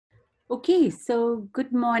Okay, so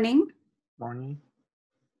good morning. Morning.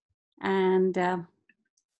 And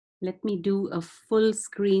let me do a full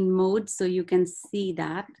screen mode so you can see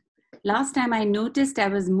that. Last time I noticed I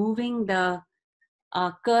was moving the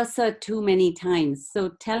cursor too many times. So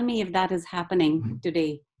tell me if that is happening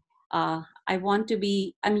today. I'm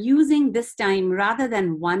using this time, rather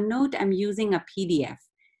than OneNote, I'm using a PDF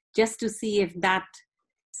just to see if that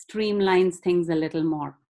streamlines things a little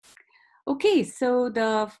more. Okay, so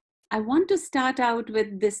I want to start out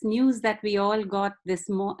with this news that we all got this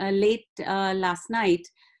late last night.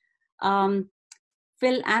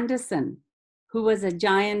 Phil Anderson, who was a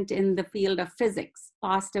giant in the field of physics,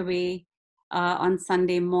 passed away on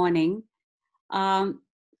Sunday morning.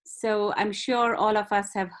 So I'm sure all of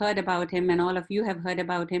us have heard about him, and all of you have heard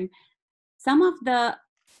about him. Some of the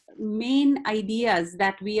main ideas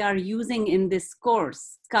that we are using in this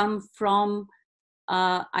course come from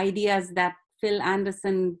ideas that Phil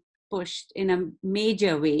Anderson pushed in a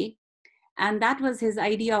major way. And that was his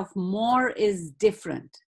idea of more is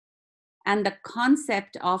different and the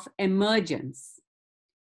concept of emergence.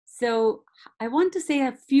 So I want to say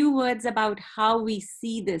a few words about how we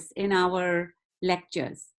see this in our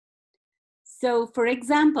lectures. So for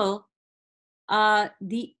example,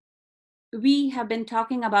 we have been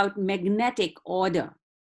talking about magnetic order,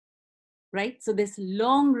 right? So this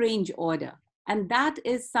long range order. And that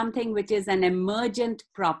is something which is an emergent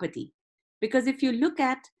property. Because if you look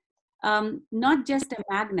at not just a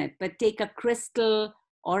magnet, but take a crystal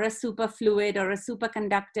or a superfluid or a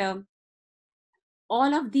superconductor,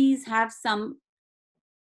 all of these have some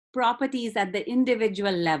properties at the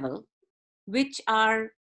individual level, which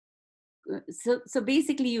are, so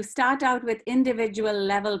basically you start out with individual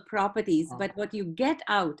level properties, but what you get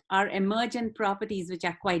out are emergent properties which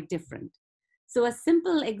are quite different. So a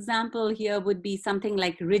simple example here would be something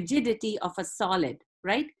like rigidity of a solid,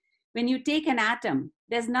 right? When you take an atom,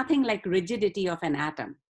 there's nothing like rigidity of an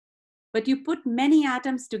atom. But you put many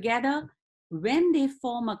atoms together, when they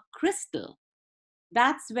form a crystal,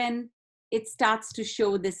 that's when it starts to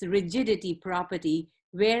show this rigidity property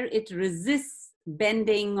where it resists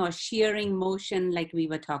bending or shearing motion like we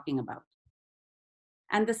were talking about.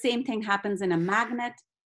 And the same thing happens in a magnet.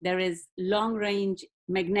 There is long-range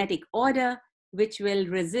magnetic order, which will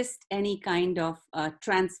resist any kind of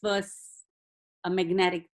transverse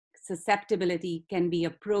magnetic susceptibility, can be a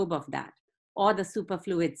probe of that, or the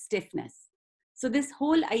superfluid stiffness. So this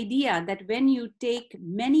whole idea that when you take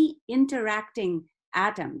many interacting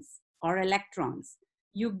atoms or electrons,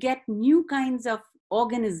 you get new kinds of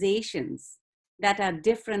organizations that are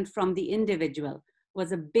different from the individual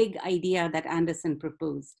was a big idea that Anderson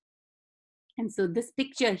proposed. And so this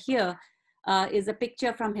picture here is a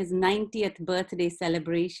picture from his 90th birthday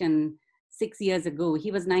celebration 6 years ago. He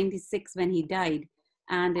was 96 when he died.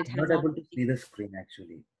 And it I'm has not able to see the screen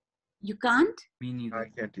actually. You can't? Me neither. I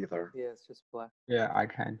can't either. Yeah, it's just black. Yeah, I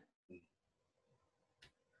can.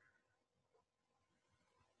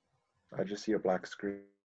 I just see a black screen.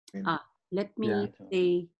 Let me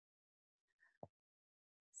say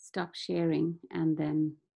stop sharing and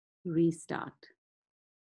then restart.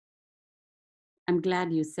 I'm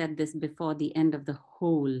glad you said this before the end of the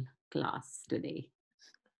whole class today.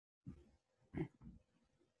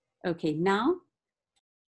 Okay, now?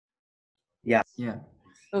 Yeah. Yeah.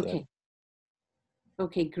 Okay.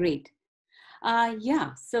 Okay, great.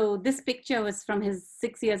 Yeah, so this picture was from his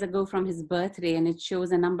 6 years ago from his birthday, and it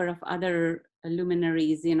shows a number of other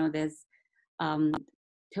luminaries. You know, there's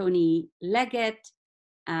Tony Leggett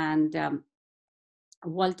and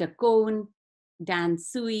Walter Cohn, Dan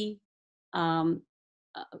Sui,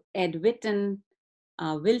 Ed Witten,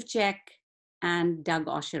 Wilczek, and Doug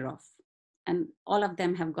Osheroff. And all of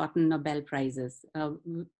them have gotten Nobel Prizes.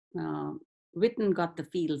 Witten got the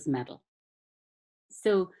Fields Medal.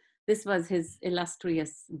 So this was his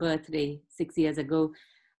illustrious birthday 6 years ago.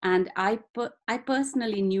 And I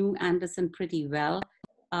personally knew Anderson pretty well.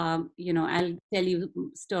 You know, I'll tell you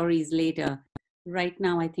stories later. Right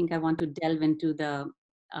now, I think I want to delve into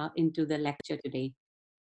the lecture today.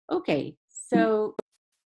 Okay, so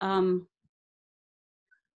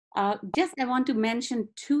just I want to mention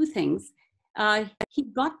two things. He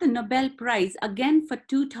got the Nobel Prize again for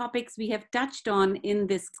two topics we have touched on in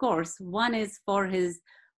this course. One is for his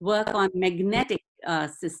work on magnetic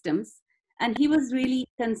systems, and he was really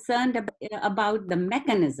concerned about the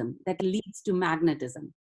mechanism that leads to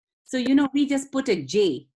magnetism. So, you know, we just put a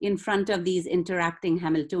J in front of these interacting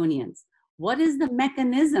Hamiltonians. What is the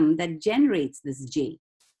mechanism that generates this J?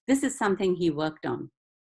 This is something he worked on.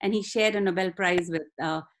 And he shared a Nobel Prize with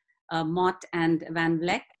Mott and Van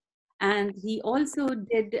Vleck. And he also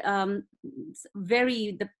did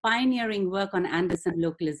the pioneering work on Anderson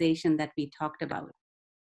localization that we talked about.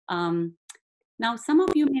 Now, some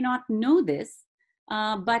of you may not know this,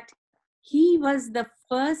 but he was the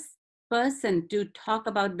first person to talk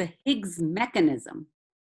about the Higgs mechanism.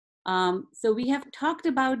 So we have talked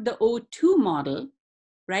about the O2 model,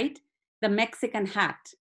 right? The Mexican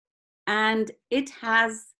hat. And it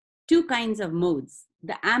has two kinds of modes.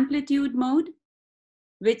 The amplitude mode,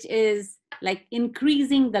 which is like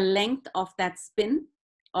increasing the length of that spin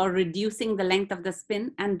or reducing the length of the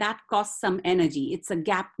spin, and that costs some energy. It's a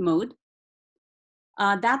gap mode.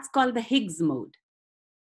 That's called the Higgs mode.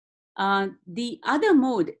 The other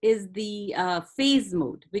mode is the phase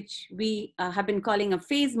mode, which we have been calling a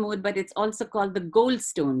phase mode, but it's also called the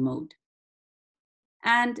Goldstone mode.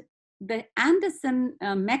 And the Anderson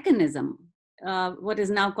mechanism, what is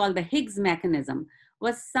now called the Higgs mechanism,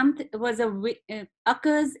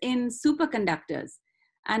 occurs in superconductors.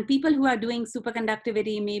 And people who are doing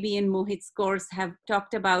superconductivity, maybe in Mohit's course, have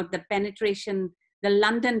talked about the penetration, the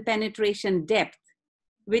London penetration depth,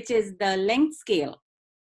 which is the length scale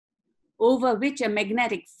over which a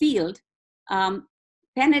magnetic field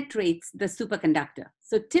penetrates the superconductor.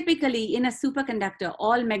 So typically in a superconductor,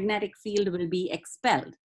 all magnetic field will be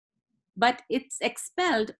expelled, but it's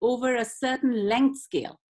expelled over a certain length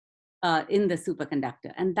scale in the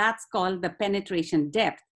superconductor, and that's called the penetration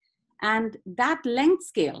depth. And that length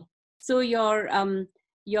scale, so your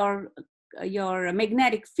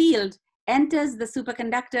magnetic field enters the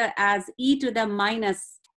superconductor as e to the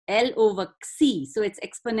minus L over C. So it's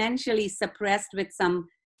exponentially suppressed with some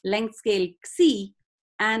length scale C,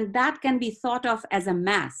 and that can be thought of as a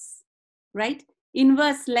mass, right?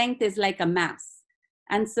 Inverse length is like a mass.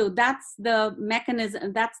 And so that's the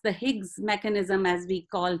mechanism, that's the Higgs mechanism as we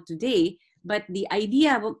call today. But the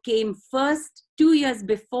idea came first 2 years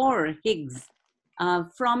before Higgs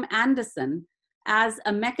from Anderson as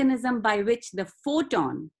a mechanism by which the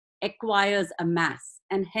photon acquires a mass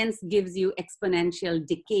and hence gives you exponential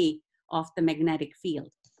decay of the magnetic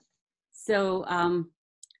field. So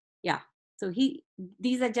yeah, so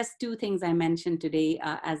these are just two things I mentioned today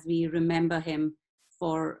as we remember him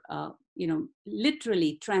for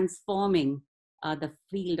literally transforming the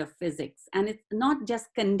field of physics. And it's not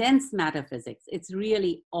just condensed matter physics, it's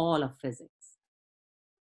really all of physics.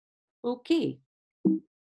 Okay,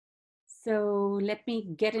 so let me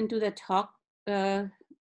get into the talk, the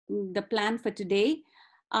plan for today.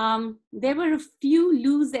 There were a few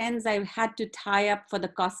loose ends I had to tie up for the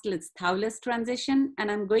Kosterlitz-Thouless transition, and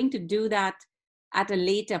I'm going to do that at a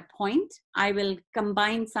later point. I will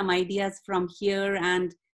combine some ideas from here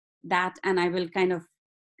and that, and I will kind of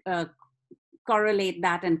correlate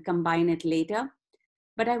that and combine it later.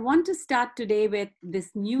 But I want to start today with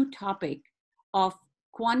this new topic of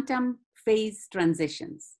quantum phase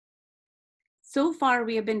transitions. So far,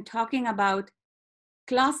 we have been talking about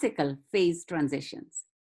classical phase transitions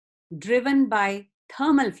driven by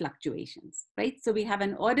thermal fluctuations, right? So we have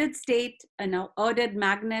an ordered state, an ordered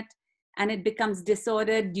magnet, and it becomes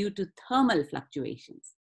disordered due to thermal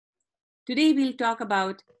fluctuations. Today, we'll talk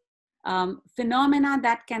about phenomena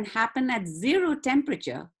that can happen at 0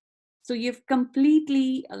 temperature. So you've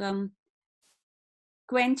completely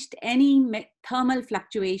quenched any thermal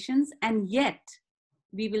fluctuations, and yet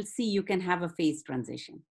we will see you can have a phase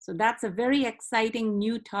transition. So that's a very exciting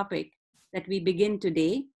new topic that we begin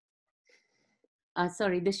today.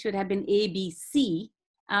 Sorry, this should have been A, B, C.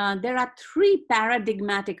 There are 3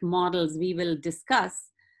 paradigmatic models we will discuss.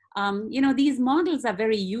 These models are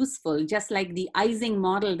very useful, just like the Ising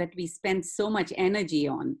model that we spend so much energy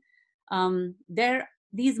on.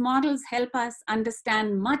 These models help us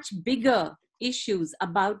understand much bigger issues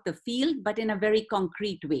about the field, but in a very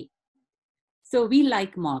concrete way. So we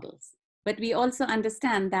like models, but we also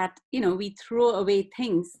understand that, we throw away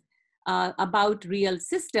things about real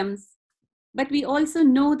systems, but we also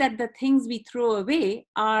know that the things we throw away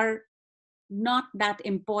are not that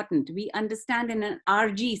important. We understand in an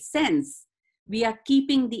RG sense, we are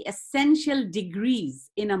keeping the essential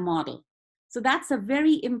degrees in a model. So that's a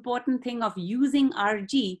very important thing of using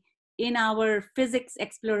RG in our physics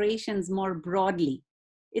explorations more broadly.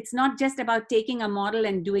 It's not just about taking a model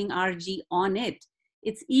and doing RG on it.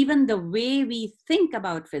 It's even the way we think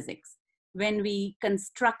about physics when we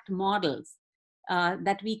construct models,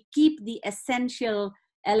 that we keep the essential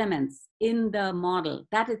elements in the model.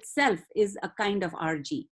 That itself is a kind of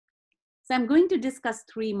RG. So I'm going to discuss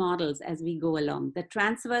 3 models as we go along. The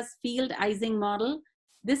transverse field Ising model.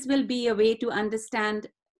 This will be a way to understand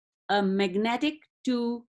a magnetic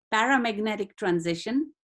to paramagnetic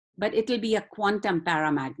transition, but it'll be a quantum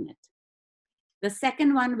paramagnet. The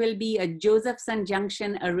second one will be a Josephson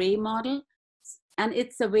junction array model, and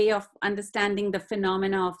it's a way of understanding the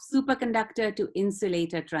phenomena of superconductor to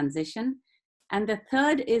insulator transition. And the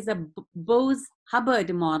third is a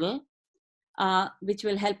Bose-Hubbard model, which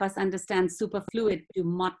will help us understand superfluid to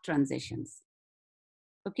Mott transitions.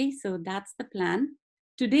 Okay, so that's the plan.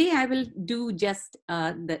 Today I will do just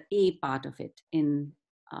the A part of it in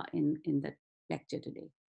the lecture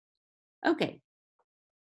today. Okay,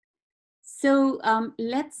 so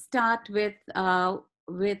let's start with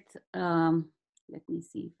let me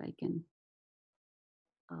see if I can.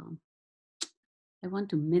 I want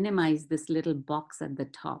to minimize this little box at the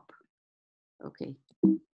top. Okay.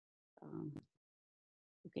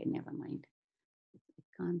 Okay, never mind. I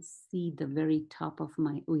can't see the very top of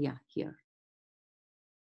my, oh yeah, here.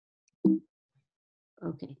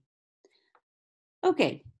 Okay.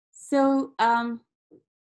 Okay, so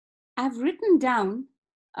I've written down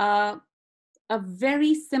a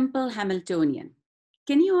very simple Hamiltonian.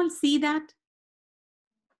 Can you all see that?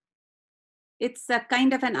 It's a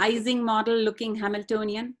kind of an Ising model looking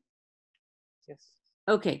Hamiltonian. Yes.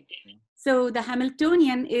 Okay, so the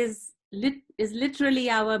Hamiltonian is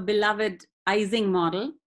literally our beloved Ising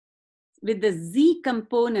model with the Z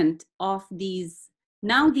component of these.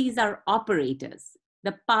 Now these are operators,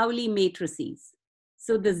 the Pauli matrices.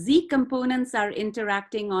 So the Z components are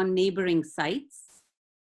interacting on neighboring sites.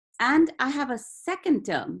 And I have a second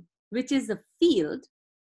term, which is a field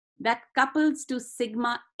that couples to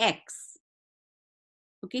sigma X.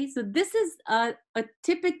 Okay, so this is a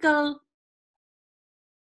typical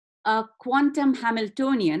quantum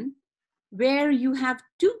Hamiltonian where you have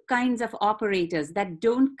two kinds of operators that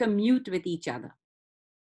don't commute with each other.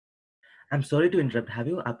 I'm sorry to interrupt. Have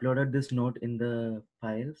you uploaded this note in the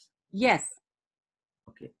files? Yes.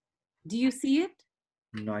 Okay. Do you see it?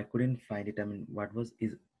 No, I couldn't find it. I mean, what was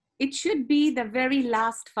is? It should be the very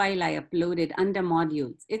last file I uploaded under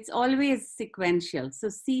modules. It's always sequential. So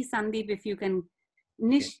see, Sandeep, if you can.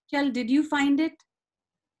 Nishchal, did you find it?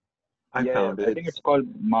 I found it. I think it's called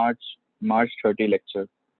March 30 lecture.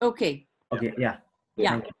 Okay. Okay, yeah.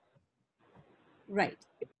 Yeah. Thank you. Right.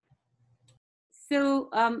 So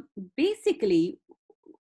basically,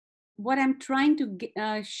 what I'm trying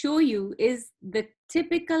to show you is the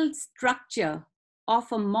typical structure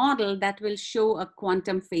of a model that will show a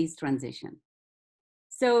quantum phase transition.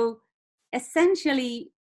 So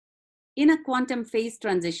essentially, in a quantum phase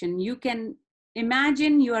transition, you can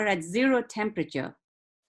imagine you are at 0 temperature.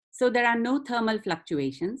 So there are no thermal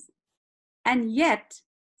fluctuations. And yet,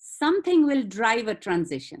 something will drive a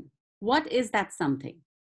transition. What is that something?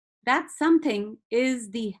 That something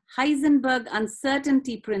is the Heisenberg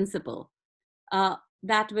uncertainty principle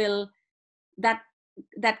that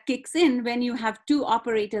kicks in when you have two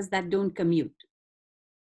operators that don't commute.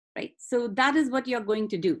 Right? So that is what you're going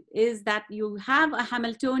to do, is that you have a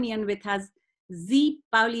Hamiltonian which has Z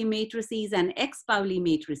Pauli matrices and X Pauli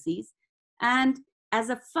matrices. And as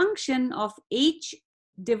a function of H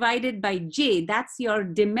divided by J, that's your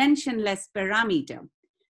dimensionless parameter.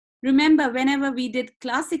 Remember, whenever we did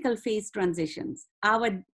classical phase transitions,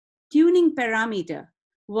 our tuning parameter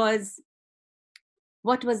was,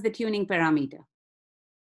 what was the tuning parameter?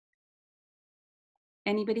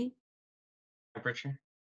 Anybody? Temperature.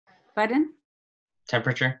 Pardon?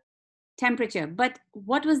 Temperature. Temperature. But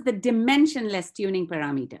what was the dimensionless tuning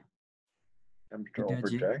parameter? Temperature over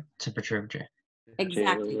J. Temperature of J.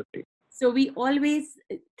 Exactly. So we always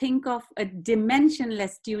think of a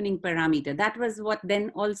dimensionless tuning parameter. That was what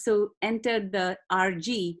then also entered the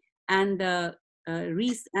RG and the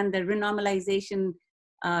renormalization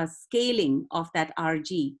scaling of that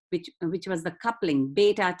RG, which was the coupling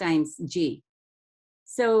beta times J.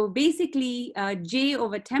 So basically J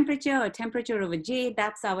over temperature or temperature over J,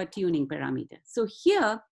 that's our tuning parameter. So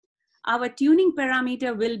here, our tuning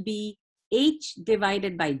parameter will be H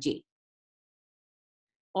divided by J,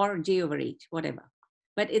 or J over H, whatever.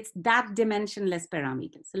 But it's that dimensionless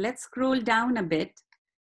parameter. So let's scroll down a bit.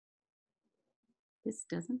 This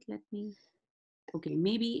doesn't let me, okay,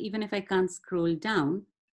 maybe even if I can't scroll down,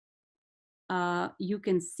 you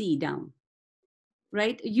can see down,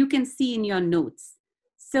 right? You can see in your notes.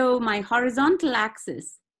 So my horizontal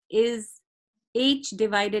axis is H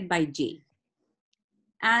divided by J.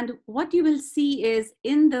 And what you will see is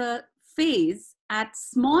in the phase at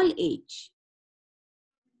small h,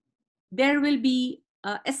 there will be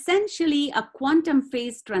essentially a quantum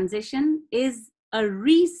phase transition is a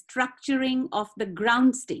restructuring of the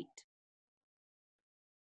ground state.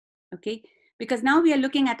 Okay, because now we are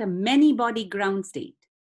looking at a many body ground state.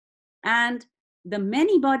 And the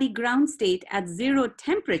many body ground state at 0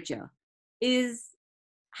 temperature is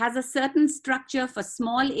has a certain structure for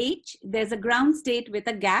small h. There's a ground state with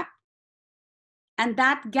a gap. And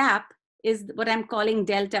that gap is what I'm calling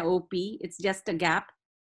delta OP. It's just a gap.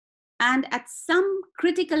 And at some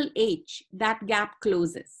critical h, that gap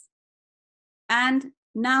closes. And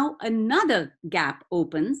now another gap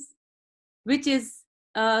opens, which is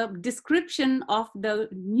a description of the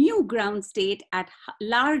new ground state at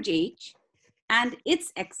large h and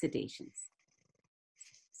its excitations.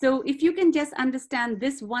 So if you can just understand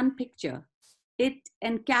this one picture, it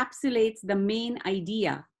encapsulates the main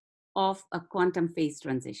idea of a quantum phase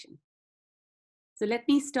transition. So let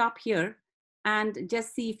me stop here and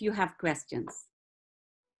just see if you have questions.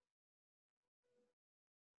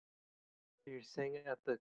 You're saying at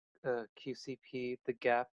the QCP, the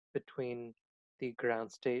gap between the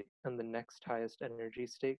ground state and the next highest energy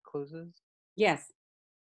state closes? Yes.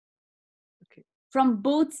 Okay. From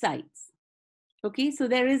both sides. Okay, so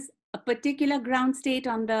there is a particular ground state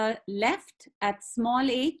on the left at small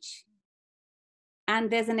h, and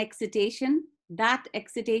there's an excitation. That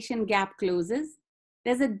excitation gap closes.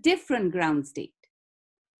 There's a different ground state.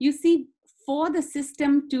 You see, for the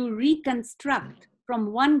system to reconstruct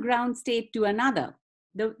from one ground state to another,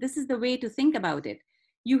 this is the way to think about it.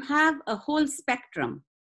 You have a whole spectrum,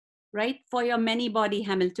 right, for your many-body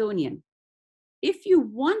Hamiltonian. If you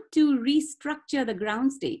want to restructure the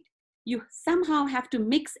ground state, you somehow have to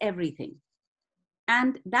mix everything.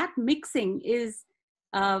 And that mixing is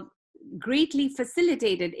greatly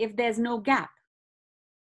facilitated if there's no gap.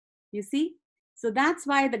 You see? So that's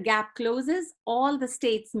why the gap closes, all the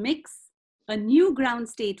states mix, a new ground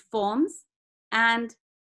state forms, and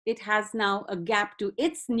it has now a gap to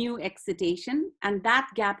its new excitation, and that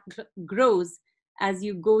gap grows as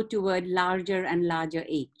you go toward larger and larger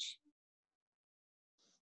h.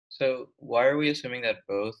 So why are we assuming that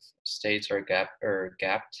both states are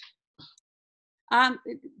gapped?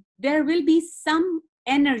 There will be some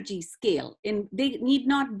energy scale. They need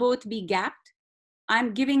not both be gapped.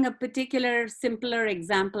 I'm giving a particular simpler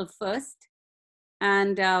example first.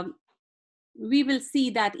 And we will see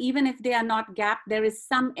that even if they are not gapped, there is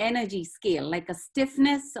some energy scale, like a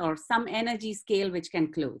stiffness or some energy scale which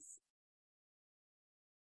can close.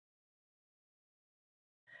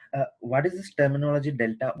 What is this terminology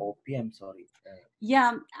delta OP? I'm sorry.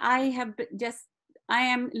 Yeah, I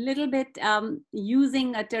am a little bit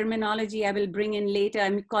using a terminology I will bring in later.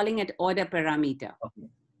 I'm calling it order parameter. Okay.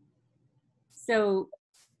 So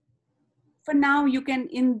for now, you can,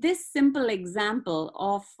 in this simple example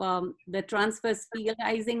of the transverse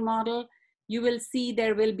fieldizing model, you will see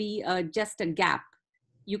there will be just a gap.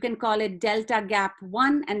 You can call it delta gap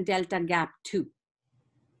 1 and delta gap 2.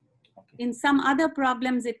 In some other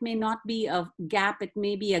problems, it may not be a gap, it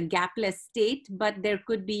may be a gapless state, but there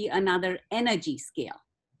could be another energy scale.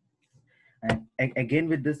 And again,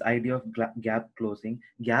 with this idea of gap closing,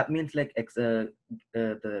 gap means like the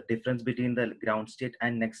difference between the ground state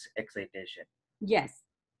and next excitation. Yes.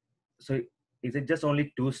 So is it just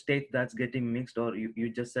only two states that's getting mixed, or you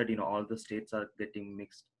just said, all the states are getting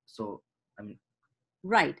mixed? So, I mean.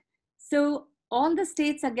 Right. So all the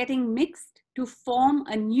states are getting mixed to form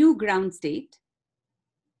a new ground state.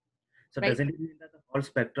 So right? doesn't it mean that the whole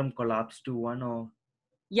spectrum collapsed to one, or?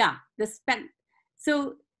 Yeah,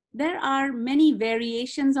 so there are many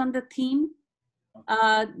variations on the theme.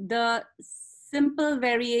 The simple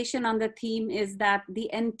variation on the theme is that the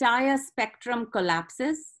entire spectrum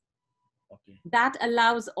collapses. Okay. That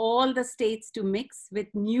allows all the states to mix with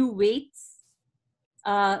new weights.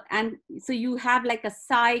 And so you have like a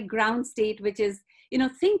psi ground state, which is,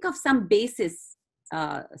 think of some basis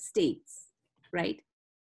states, right?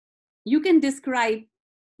 You can describe,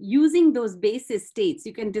 using those basis states,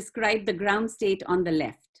 you can describe the ground state on the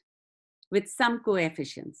left with some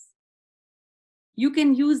coefficients. You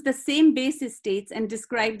can use the same basis states and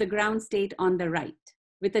describe the ground state on the right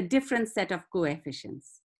with a different set of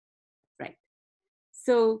coefficients, right?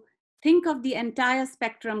 So think of the entire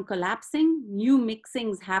spectrum collapsing, new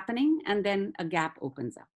mixings happening, and then a gap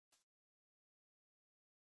opens up.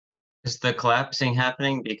 Is the collapsing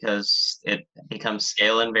happening because it becomes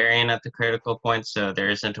scale invariant at the critical point, so there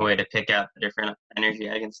isn't a way to pick out the different energy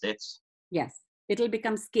eigenstates? Yes, it'll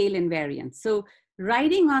become scale invariant. So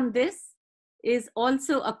riding on this is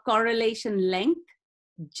also a correlation length,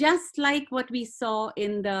 just like what we saw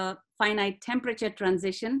in the finite temperature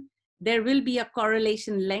transition. There will be a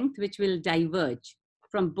correlation length which will diverge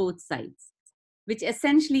from both sides, which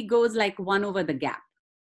essentially goes like 1 over the gap.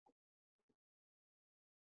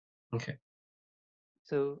 Okay.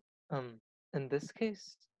 So in this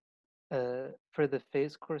case, for the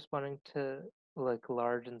phase corresponding to like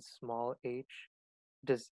large and small h,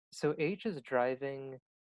 so h is driving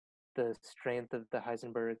the strength of the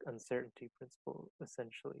Heisenberg uncertainty principle,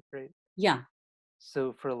 essentially, right? Yeah.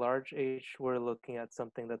 So for large H, we're looking at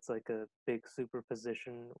something that's like a big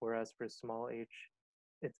superposition, whereas for small h,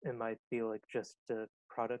 it might be like just a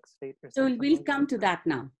product state or So something. we'll like come to that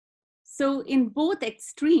now. So in both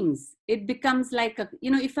extremes, it becomes like a,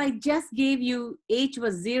 you know, if I just gave you H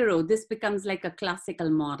was 0, this becomes like a classical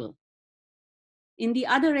model. In the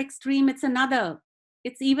other extreme, it's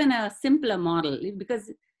even a simpler model,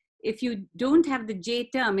 because if you don't have the J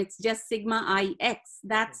term, it's just sigma IX.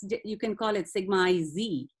 You can call it sigma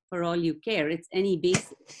IZ for all you care. It's any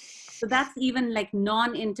basis. So that's even like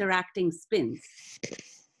non-interacting spins.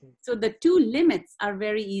 So the two limits are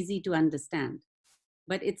very easy to understand,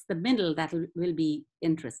 but it's the middle that will be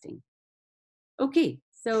interesting. Okay,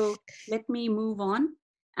 so let me move on.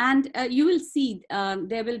 And you will see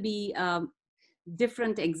there will be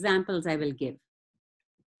different examples I will give.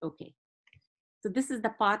 Okay, so this is the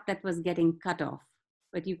part that was getting cut off,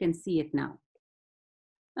 but you can see it now.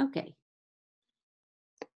 Okay.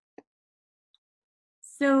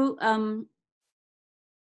 So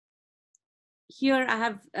here I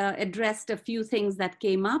have addressed a few things that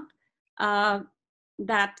came up,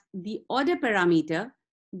 that the order parameter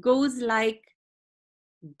goes like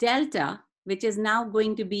delta, which is now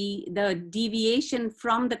going to be the deviation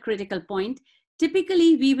from the critical point.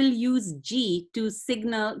 Typically, we will use G to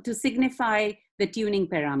signify the tuning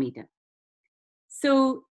parameter.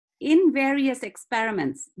 So in various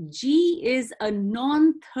experiments, G is a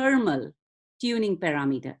non-thermal tuning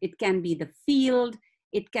parameter. It can be the field,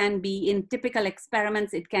 it can be in typical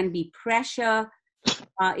experiments, it can be pressure,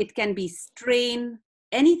 it can be strain,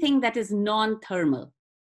 anything that is non-thermal.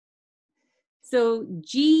 So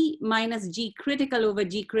G minus G critical over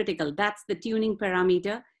G critical, that's the tuning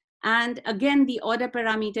parameter. And again, the order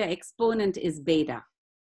parameter exponent is beta.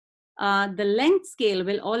 The length scale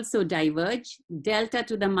will also diverge, delta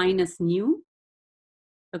to the minus nu,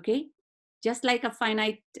 okay? Just like a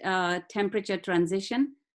finite temperature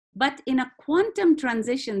transition. But in a quantum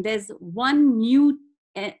transition, there's one new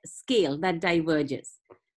scale that diverges,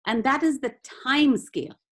 and that is the time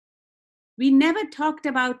scale. We never talked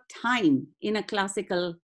about time in a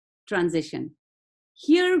classical transition.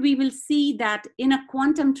 Here we will see that in a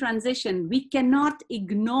quantum transition, we cannot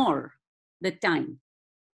ignore the time.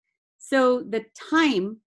 So the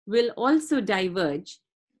time will also diverge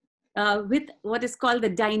with what is called the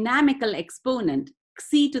dynamical exponent,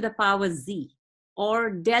 c to the power z, or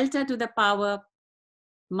delta to the power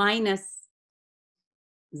minus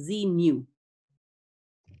z nu.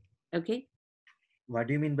 Okay? What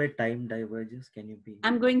do you mean by time diverges? Can you be?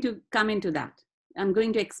 I'm going to come into that. I'm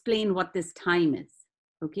going to explain what this time is.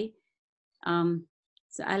 Okay?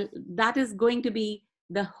 That is going to be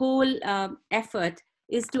the whole effort,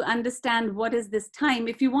 is to understand what is this time.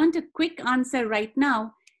 If you want a quick answer right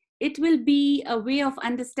now, it will be a way of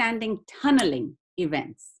understanding tunneling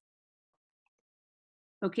events.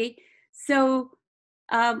 Okay, so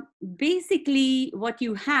basically what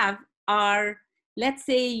you have are, let's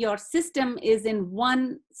say your system is in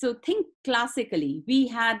one, so think classically, we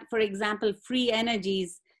had, for example, free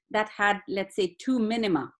energies that had, let's say, 2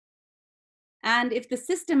 minima. And if the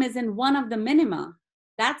system is in one of the minima,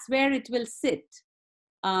 that's where it will sit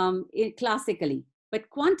classically. But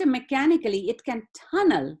quantum mechanically, it can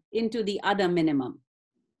tunnel into the other minimum,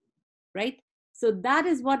 right? So that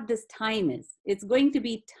is what this time is. It's going to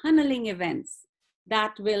be tunneling events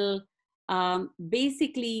that will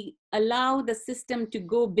basically allow the system to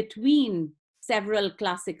go between several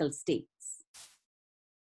classical states.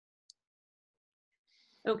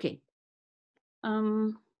 Okay.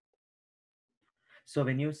 So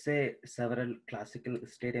when you say several classical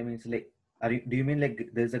state, I mean, it's like, do you mean like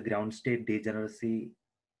there's a ground state degeneracy?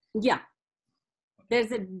 Yeah,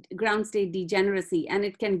 there's a ground state degeneracy, and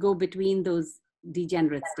it can go between those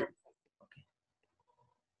degenerate states. Okay.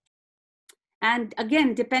 And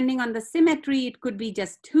again, depending on the symmetry, it could be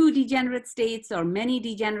just 2 degenerate states or many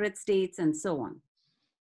degenerate states and so on.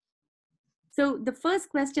 So the first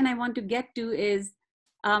question I want to get to is,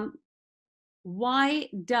 why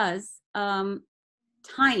does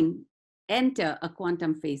time enter a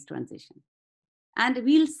quantum phase transition? And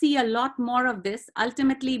we'll see a lot more of this.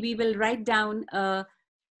 Ultimately, we will write down a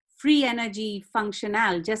free energy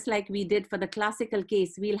functional, just like we did for the classical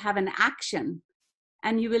case. We'll have an action,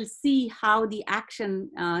 and you will see how the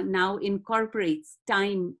action now incorporates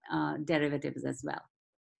time derivatives as well.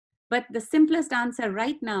 But the simplest answer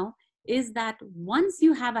right now is that once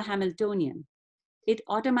you have a Hamiltonian, it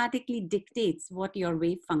automatically dictates what your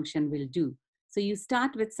wave function will do. So you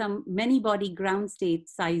start with some many body ground state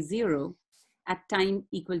psi 0 at time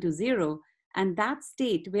equal to 0, And that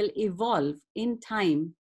state will evolve in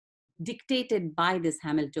time, dictated by this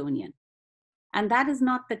Hamiltonian. And that is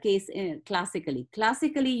not the case classically.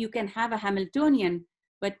 Classically, you can have a Hamiltonian,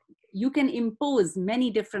 but you can impose many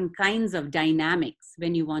different kinds of dynamics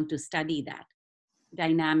when you want to study that.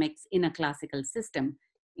 Dynamics in a classical system.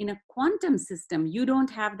 In a quantum system, you don't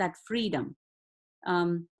have that freedom.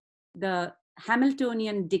 The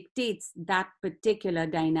Hamiltonian dictates that particular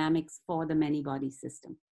dynamics for the many-body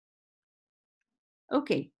system.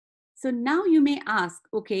 Okay, so now you may ask,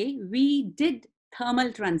 okay, we did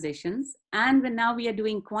thermal transitions and now we are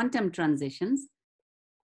doing quantum transitions.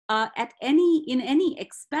 In any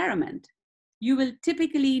experiment, you will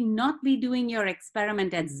typically not be doing your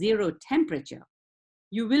experiment at 0 temperature.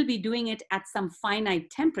 You will be doing it at some finite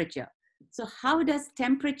temperature. So how does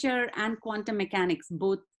temperature and quantum mechanics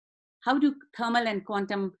both, how do thermal and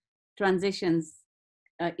quantum transitions,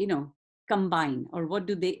 combine, or what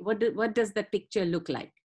does the picture look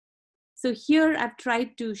like? So here I've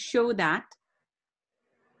tried to show that.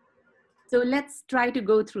 So let's try to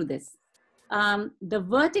go through this. The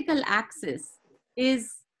vertical axis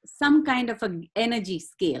is some kind of an energy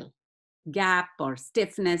scale, gap or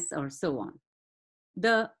stiffness or so on.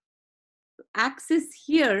 The axis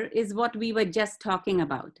here is what we were just talking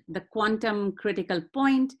about, the quantum critical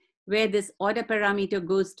point where this order parameter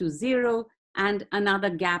goes to 0 and another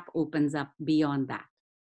gap opens up beyond that.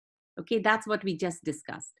 Okay, that's what we just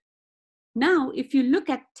discussed. Now, if you look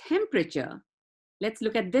at temperature, let's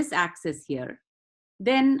look at this axis here.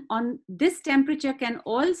 Then on this temperature can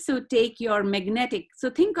also take your magnetic. So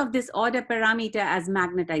think of this order parameter as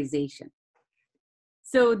magnetization.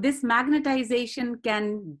 So this magnetization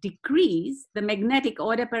can decrease, the magnetic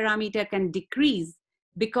order parameter can decrease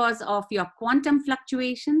because of your quantum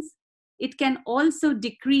fluctuations. It can also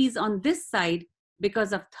decrease on this side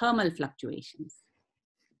because of thermal fluctuations.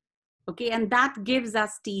 Okay, and that gives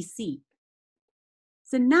us TC.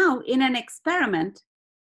 So now in an experiment,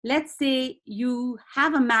 let's say you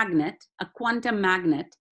have a magnet, a quantum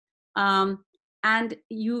magnet, and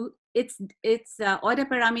its order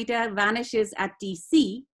parameter vanishes at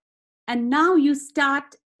TC, and now you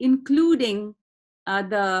start including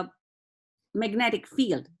the magnetic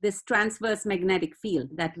field, this transverse magnetic field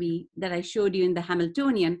that I showed you in the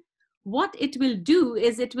Hamiltonian. What it will do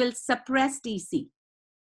is it will suppress TC.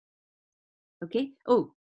 Okay,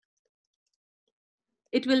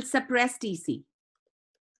 it will suppress TC.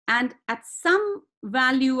 And at some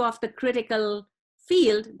value of the critical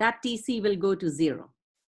field, that TC will go to 0.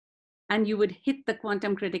 And you would hit the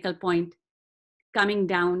quantum critical point coming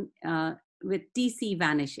down with TC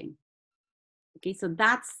vanishing. Okay, so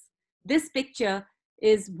this picture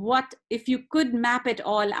is what, if you could map it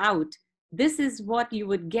all out, this is what you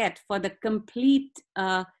would get for the complete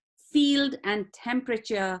field and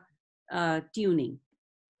temperature tuning.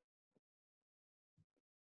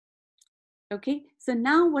 Okay, so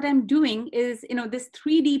now what I'm doing is, this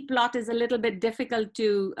 3D plot is a little bit difficult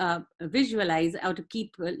to visualize or to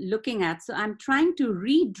keep looking at. So I'm trying to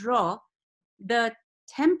redraw the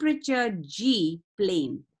temperature G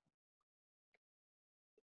plane.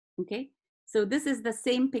 Okay, so this is the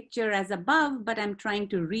same picture as above, but I'm trying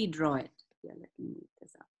to redraw it. Yeah, let me move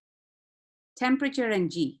this up. Temperature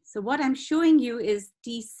and G. So what I'm showing you is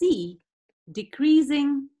TC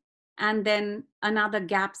decreasing and then another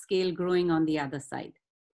gap scale growing on the other side.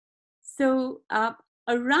 So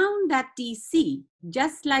around that TC,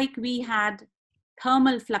 just like we had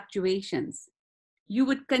thermal fluctuations, you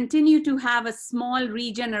would continue to have a small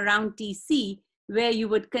region around TC where you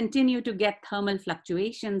would continue to get thermal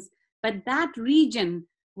fluctuations, but that region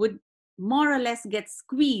would more or less get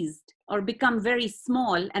squeezed or become very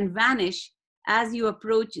small and vanish as you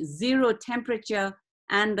approach 0 temperature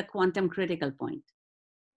and the quantum critical point.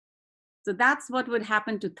 So that's what would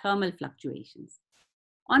happen to thermal fluctuations.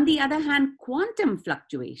 On the other hand, quantum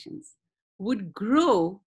fluctuations would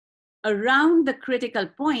grow around the critical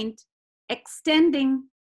point, extending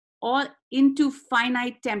all into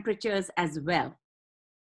finite temperatures as well.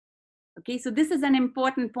 Okay, so this is an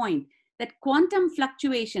important point, that quantum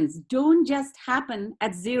fluctuations don't just happen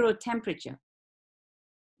at 0 temperature.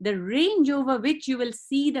 The range over which you will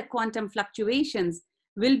see the quantum fluctuations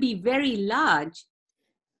will be very large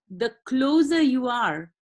the closer you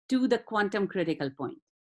are to the quantum critical point.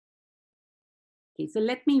 Okay, so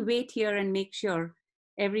let me wait here and make sure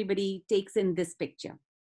everybody takes in this picture.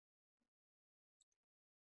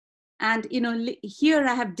 And here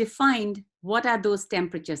I have defined what are those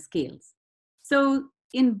temperature scales. So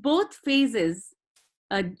in both phases,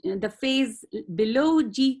 the phase below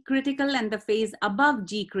G critical and the phase above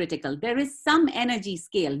G critical, there is some energy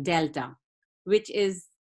scale, delta, which is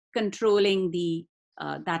controlling the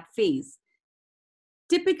that phase.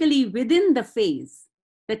 Typically within the phase,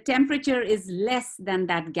 the temperature is less than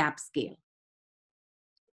that gap scale,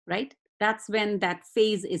 right? That's when that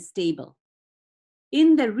phase is stable.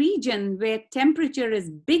 In the region where temperature is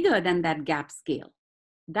bigger than that gap scale,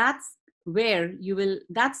 that's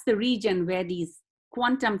the region where these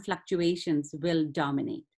quantum fluctuations will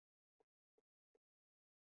dominate.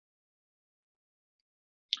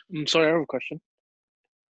 I'm sorry, I have a question.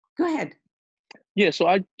 Go ahead. Yeah, so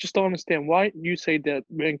I just don't understand why you say that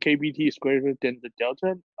when KBT is greater than the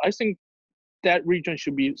delta. I think that region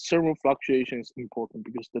should be thermal fluctuations important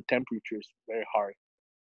because the temperature is very high.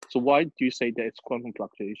 So why do you say that it's quantum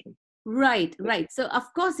fluctuation? Right, right. So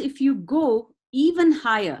of course, if you go even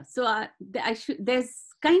higher, so there's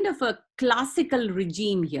kind of a classical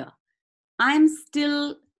regime here. I'm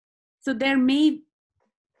still, so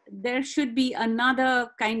there should be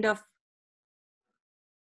another kind of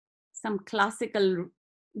some classical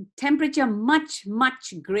temperature much,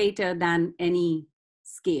 much greater than any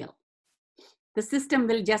scale. The system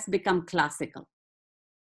will just become classical.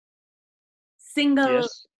 Single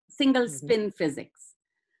spin physics.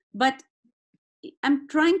 But I'm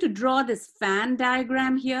trying to draw this fan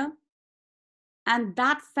diagram here. And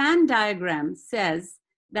that fan diagram says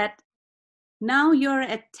that now you're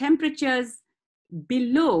at temperatures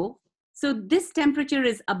below. So this temperature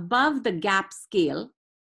is above the gap scale.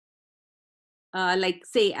 Like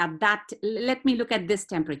say at that, let me look at this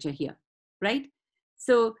temperature here, right?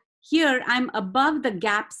 So here I'm above the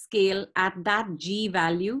gap scale at that G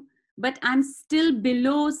value, but I'm still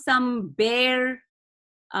below some bare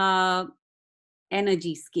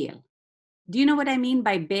energy scale. Do you know what I mean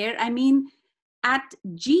by bare? I mean, at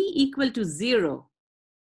G equal to 0,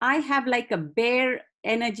 I have like a bare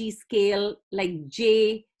energy scale, like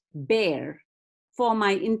J bare for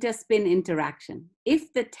my interspin interaction.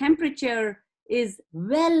 If the temperature is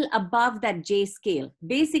well above that J scale,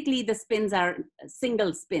 basically the spins are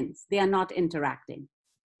single spins. They are not interacting.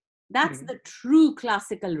 That's the true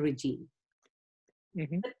classical regime.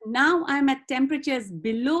 But now I'm at temperatures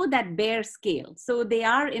below that bare scale. So they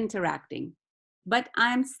are interacting, but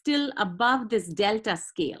I'm still above this delta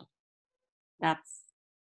scale.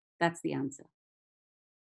 That's the answer.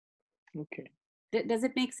 Okay. Does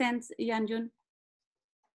it make sense, Yanjun?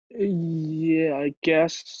 Yeah, I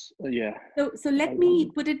guess, yeah. So let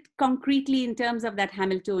me put it concretely in terms of that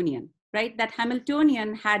Hamiltonian, right? That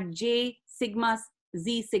Hamiltonian had J sigma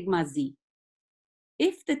Z sigma Z.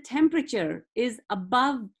 If the temperature is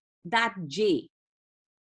above that J,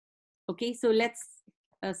 okay, so let's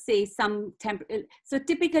say some so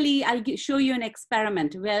typically I'll show you an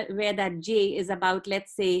experiment where that J is about,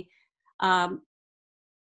 let's say,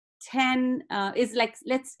 10 is like,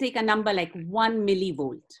 let's take a number like 1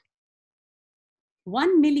 millivolt.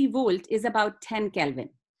 1 millivolt is about 10 Kelvin.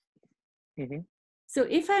 So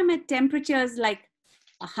if I'm at temperatures like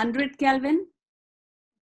 100 Kelvin,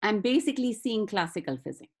 I'm basically seeing classical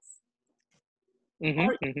physics.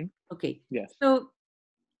 Okay. Yes. So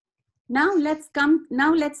now let's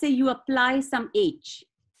say you apply some H.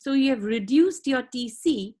 So you have reduced your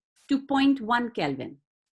TC to 0.1 Kelvin.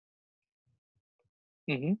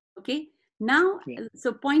 Okay. Now,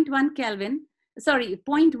 so 0.1 Kelvin, sorry,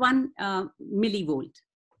 0.1 millivolt.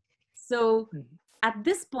 So at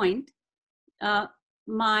this point,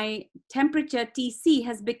 my temperature TC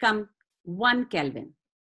has become 1 Kelvin.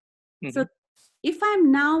 So if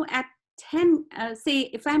I'm now at 10, say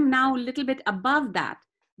if I'm now a little bit above that,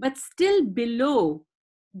 but still below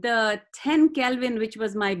the 10 Kelvin, which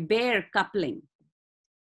was my bare coupling,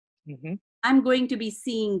 I'm going to be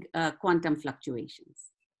seeing quantum fluctuations.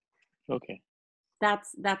 Okay.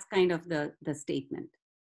 That's kind of the statement.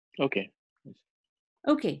 Okay.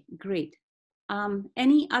 Okay, great.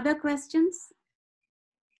 Any other questions?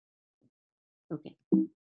 Okay.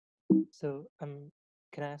 So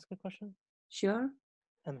can I ask a question? Sure.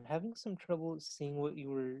 I'm having some trouble seeing what you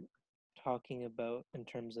were talking about in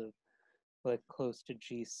terms of like close to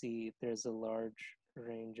GC, there's a large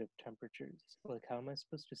range of temperatures. Like how am I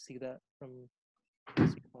supposed to see that from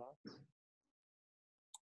this plot?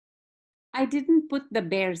 I didn't put the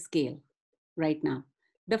bare scale right now.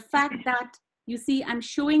 The fact that, you see, I'm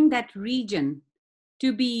showing that region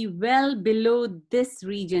to be well below this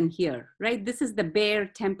region here, right? This is the bare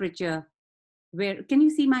temperature where, can you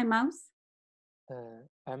see my mouse?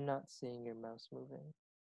 I'm not seeing your mouse moving.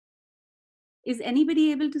 Is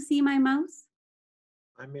anybody able to see my mouse?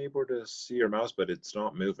 I'm able to see your mouse, but it's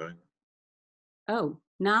not moving. Oh,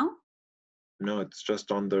 now? No, it's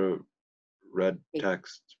just on the red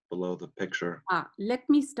text below the picture. Let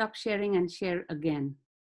me stop sharing and share again.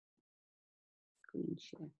 Screen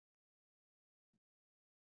share.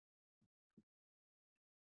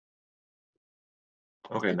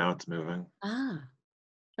 Okay, now it's moving. Ah,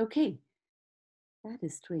 okay. That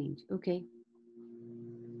is strange. Okay.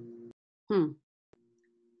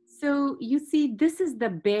 So you see, this is the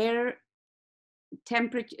bare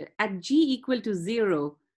temperature at G equal to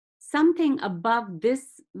 0, something above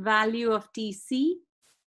this value of Tc,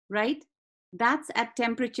 right? That's at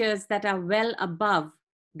temperatures that are well above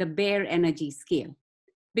the bare energy scale.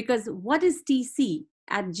 Because what is Tc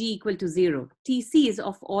at G equal to 0? Tc is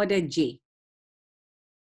of order J,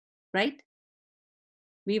 right?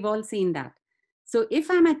 We've all seen that. So if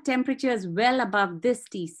I'm at temperatures well above this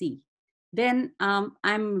Tc, then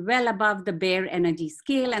I'm well above the bare energy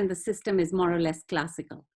scale and the system is more or less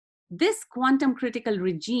classical. This quantum critical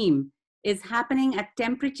regime is happening at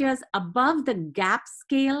temperatures above the gap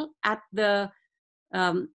scale at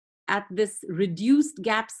this reduced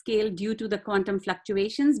gap scale due to the quantum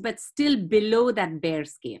fluctuations, but still below that bare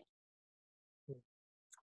scale.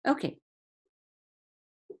 Okay.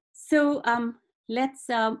 So let's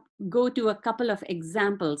go to a couple of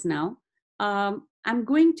examples now. I'm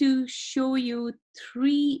going to show you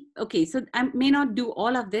 3. Okay, so I may not do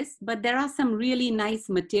all of this, but there are some really nice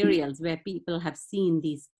materials where people have seen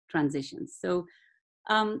these transitions. So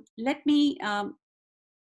let me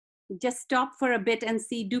just stop for a bit and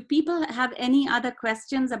see, do people have any other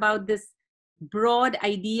questions about this broad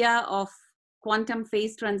idea of quantum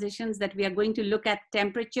phase transitions that we are going to look at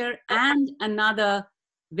temperature and another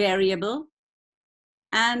variable,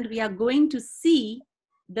 and we are going to see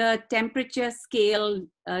the temperature scale,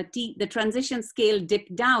 the transition scale dip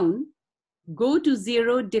down, go to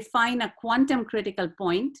 0, define a quantum critical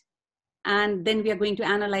point, and then we are going to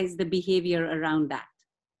analyze the behavior around that.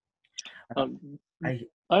 I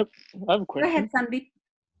have a question. Go ahead, Sandeep.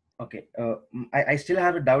 Okay, I still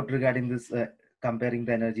have a doubt regarding this comparing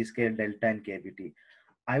the energy scale delta and KBT.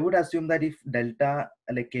 I would assume that if delta,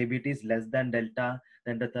 like KBT is less than delta,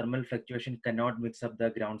 then the thermal fluctuation cannot mix up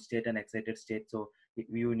the ground state and excited state. So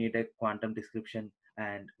you need a quantum description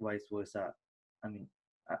and vice versa. I mean,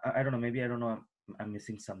 I don't know, maybe I don't know, I'm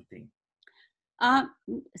missing something.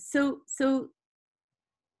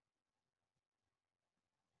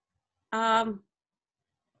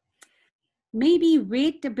 Maybe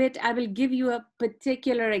wait a bit, I will give you a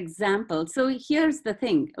particular example. So here's the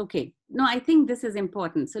thing. Okay, no, I think this is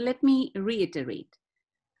important. So let me reiterate.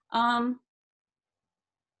 So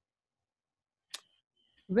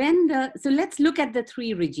let's look at the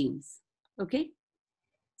 3 regimes, okay?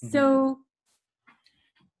 So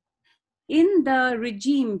in the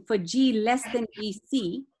regime for G less than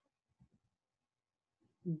Gc,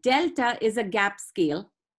 delta is a gap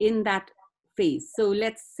scale in that phase. So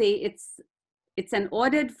let's say it's an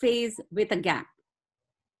ordered phase with a gap.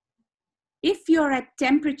 If you're at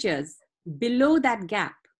temperatures below that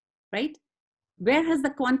gap, right? Where has the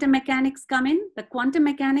quantum mechanics come in? The quantum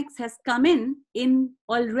mechanics has come in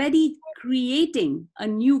already creating a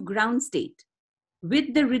new ground state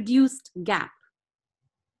with the reduced gap.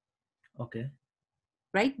 Okay.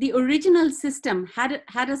 Right? The original system had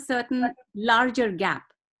a certain larger gap.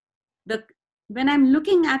 When I'm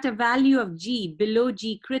looking at a value of G below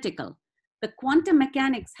G critical, the quantum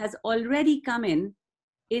mechanics has already come in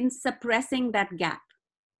suppressing that gap.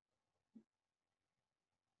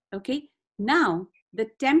 Okay, now the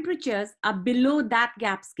temperatures are below that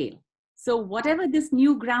gap scale. So whatever this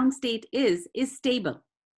new ground state is stable.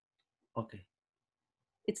 Okay.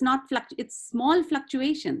 It's not it's small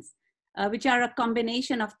fluctuations, which are a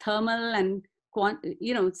combination of thermal and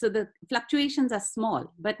so the fluctuations are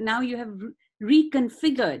small, but now you have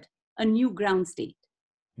reconfigured a new ground state.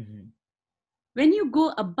 When you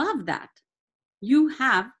go above that, you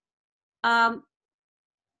have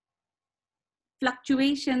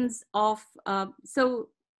fluctuations of, so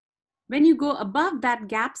when you go above that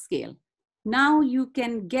gap scale, now you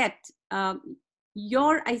can get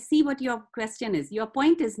I see what your question is. Your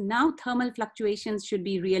point is now thermal fluctuations should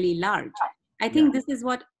be really large. I think this is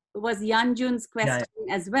what was Yanjun's question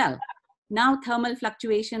as well. Now thermal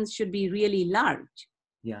fluctuations should be really large.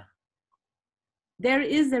 Yeah. There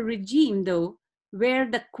is a regime though, where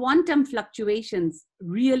the quantum fluctuations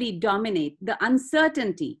really dominate. The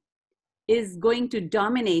uncertainty is going to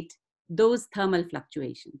dominate those thermal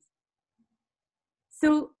fluctuations.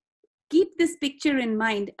 So keep this picture in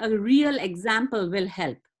mind. A real example will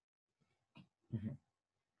help.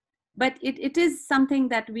 But it is something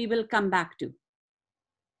that we will come back to.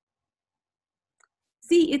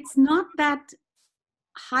 See, it's not that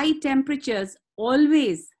high temperatures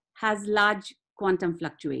always has large quantum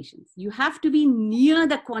fluctuations. You have to be near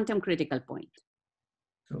the quantum critical point.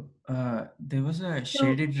 So there was a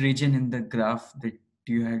shaded region in the graph that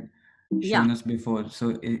you had Yeah. shown us before.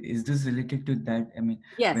 So is this related to that? I mean,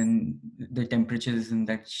 Yes. when the temperature is in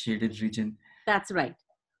that shaded region. That's right.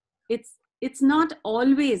 It's not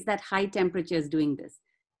always that high temperature is doing this.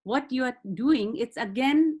 What you are doing, it's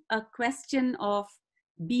again a question of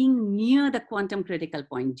being near the quantum critical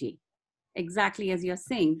point, J. Exactly as you're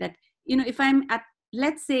saying that, you know, if I'm at,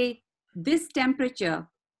 let's say, this temperature,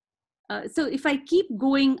 so if I keep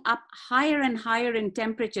going up higher and higher in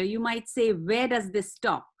temperature, you might say, where does this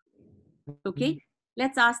stop? Okay,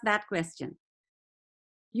 let's ask that question.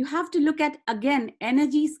 You have to look at, again,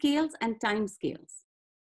 energy scales and time scales.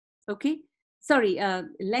 Okay, sorry,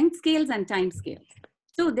 length scales and time scales.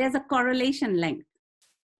 So there's a correlation length.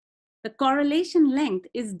 The correlation length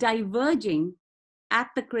is diverging at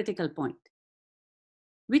the critical point,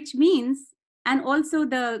 which means, and also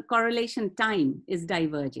the correlation time is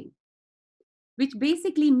diverging, which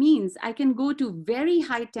basically means I can go to very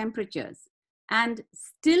high temperatures and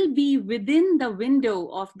still be within the window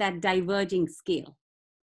of that diverging scale.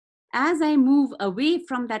 As I move away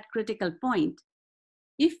from that critical point,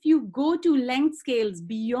 if you go to length scales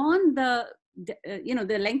beyond the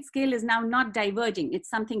length scale is now not diverging, it's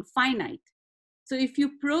something finite. So if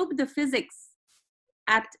you probe the physics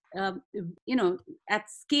at, at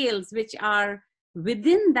scales which are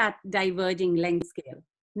within that diverging length scale,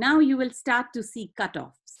 now you will start to see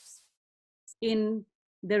cutoffs in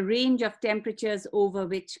the range of temperatures over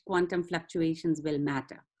which quantum fluctuations will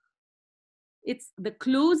matter. It's the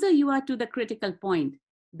closer you are to the critical point,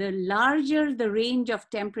 the larger the range of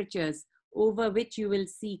temperatures over which you will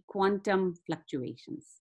see quantum fluctuations.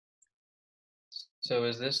 So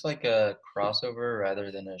is this like a crossover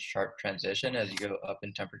rather than a sharp transition as you go up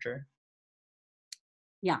in temperature?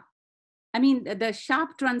 Yeah. I mean, the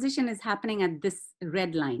sharp transition is happening at this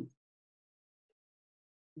red line.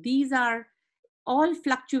 These are all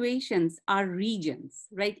fluctuations are regions,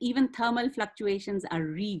 right? Even thermal fluctuations are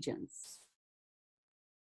regions.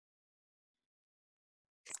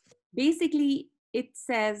 Basically, it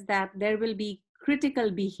says that there will be critical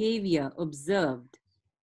behavior observed.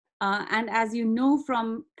 And as you know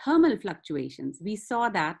from thermal fluctuations, we saw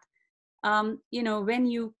that, when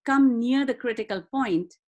you come near the critical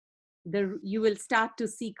point, you will start to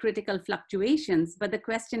see critical fluctuations, but the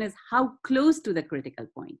question is how close to the critical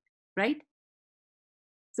point, right?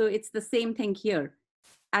 So it's the same thing here.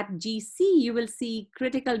 At GC, you will see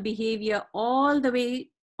critical behavior all the way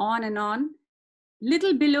on and on.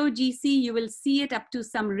 Little below GC, you will see it up to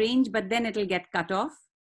some range, but then it'll get cut off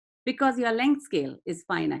because your length scale is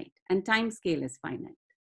finite and time scale is finite.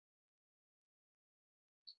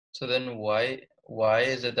 So then why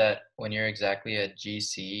is it that when you're exactly at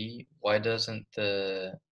GC, why doesn't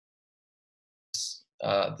this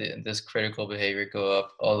critical behavior go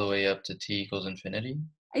up all the way up to t equals infinity?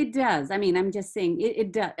 It does. I mean, I'm just saying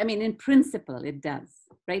it does. I mean, in principle, it does,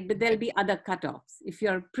 right? But there'll be other cutoffs. If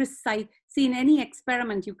you're precise, see, in any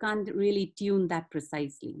experiment, you can't really tune that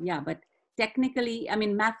precisely. Yeah, but technically, I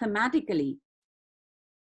mean, mathematically,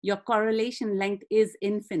 your correlation length is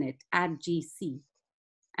infinite at GC.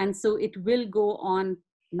 And so it will go on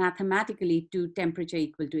mathematically to temperature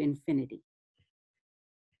equal to infinity.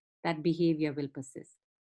 That behavior will persist.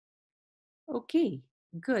 Okay,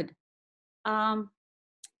 good.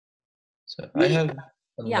 So I have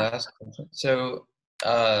a last question. So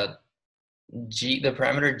the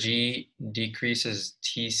parameter G decreases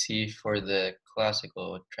TC for the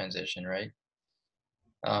classical transition, right?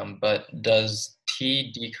 But does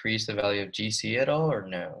T decrease the value of GC at all or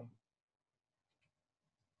no?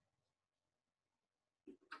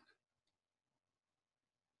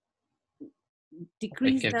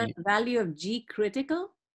 Decrease the value of G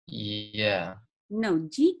critical? Yeah. No,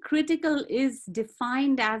 G critical is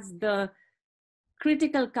defined as the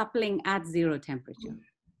critical coupling at 0 temperature.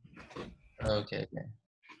 Okay.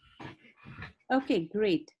 Okay,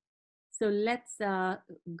 great. So let's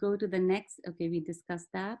go to the next. Okay, we discussed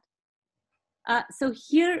that. So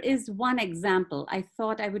here is one example. I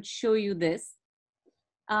thought I would show you this.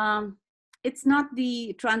 It's not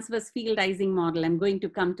the transverse field Ising model. I'm going to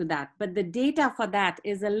come to that. But the data for that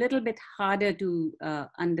is a little bit harder to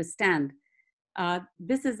understand.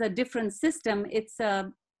 This is a different system. It's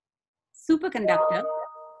a superconductor.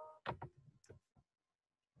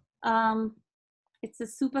 It's a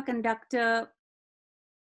superconductor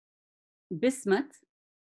bismuth,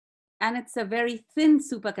 and it's a very thin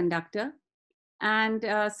superconductor. And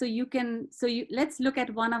let's look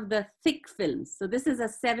at one of the thick films. So this is a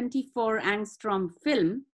 74 angstrom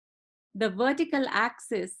film. The vertical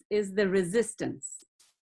axis is the resistance,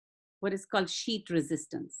 what is called sheet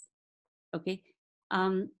resistance, okay,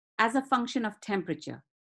 as a function of temperature.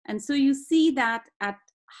 And so you see that at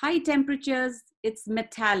high temperatures, it's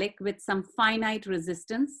metallic with some finite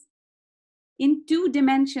resistance. In 2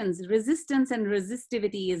 dimensions, resistance and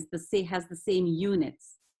resistivity has the same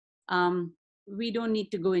units. We don't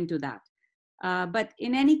need to go into that. But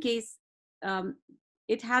in any case,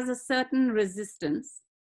 it has a certain resistance,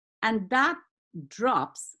 and that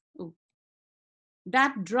drops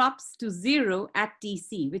to 0 at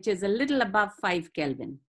Tc, which is a little above 5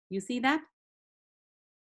 Kelvin. You see that?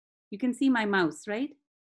 You can see my mouse, right?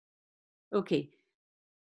 Okay.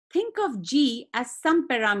 Think of G as some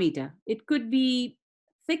parameter. It could be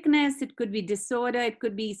thickness, it could be disorder, it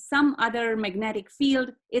could be some other magnetic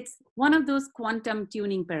field. It's one of those quantum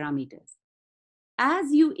tuning parameters.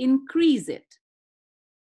 As you increase it,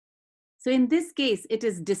 so in this case, it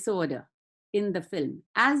is disorder in the film.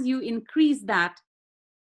 As you increase that,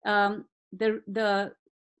 the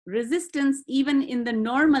resistance, even in the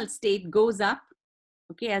normal state, goes up.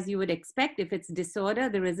 Okay, as you would expect, if it's disorder,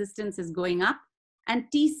 the resistance is going up, and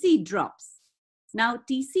Tc drops. Now,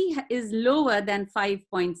 Tc is lower than 5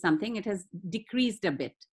 point something. It has decreased a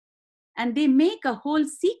bit. And they make a whole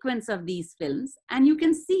sequence of these films, and you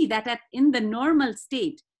can see that in the normal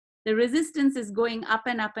state, the resistance is going up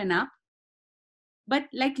and up and up. But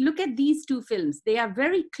like, look at these 2 films. They are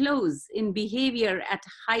very close in behavior at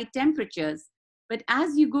high temperatures. But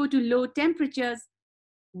as you go to low temperatures,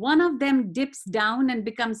 one of them dips down and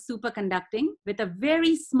becomes superconducting with a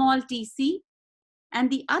very small Tc, and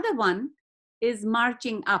the other one is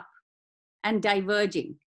marching up and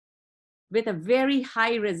diverging with a very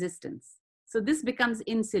high resistance. So this becomes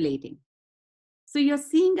insulating. So you're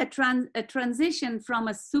seeing a transition from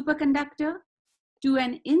a superconductor to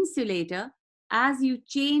an insulator as you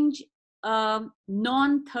change a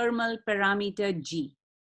non-thermal parameter G.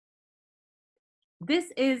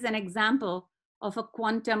 This is an example of a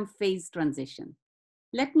quantum phase transition.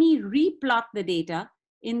 Let me replot the data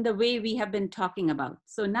in the way we have been talking about.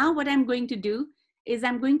 So now what I'm going to do is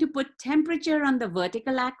I'm going to put temperature on the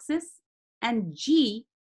vertical axis and G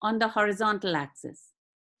on the horizontal axis.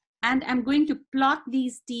 And I'm going to plot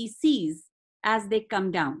these TCs as they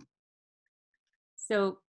come down.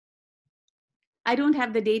 So I don't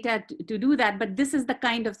have the data to do that, but this is the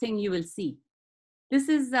kind of thing you will see. This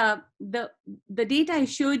is the data I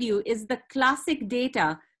showed you is the classic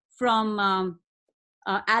data from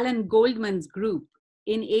Alan Goldman's group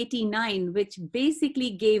in '89, which basically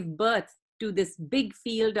gave birth to this big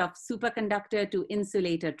field of superconductor to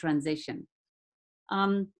insulator transition.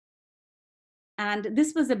 And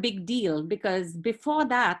this was a big deal because before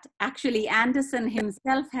that, actually Anderson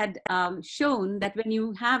himself had shown that when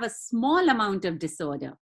you have a small amount of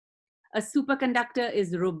disorder, a superconductor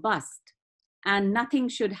is robust and nothing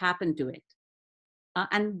should happen to it.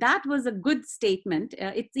 And that was a good statement.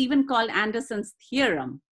 It's even called Anderson's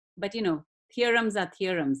theorem, but you know, theorems are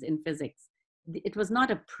theorems in physics. It was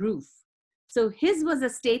not a proof. So his was a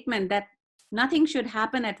statement that nothing should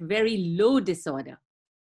happen at very low disorder.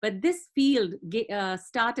 But this field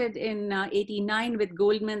started in '89 with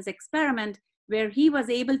Goldman's experiment, where he was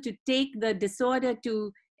able to take the disorder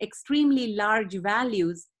to extremely large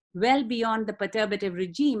values, well beyond the perturbative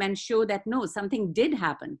regime, and show that no, something did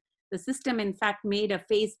happen. The system, in fact, made a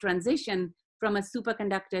phase transition from a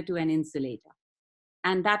superconductor to an insulator.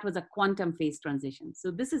 And that was a quantum phase transition. So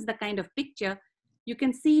this is the kind of picture you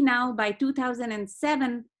can see now. By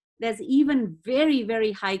 2007, there's even very,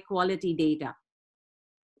 very high quality data.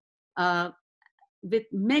 With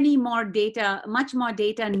many more data, much more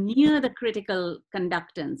data near the critical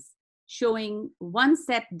conductance, showing one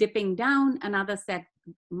set dipping down, another set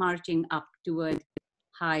marching up toward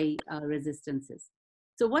high resistances.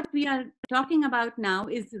 So what we are talking about now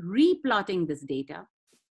is replotting this data,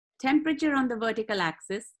 temperature on the vertical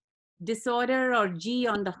axis, disorder or G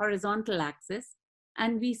on the horizontal axis,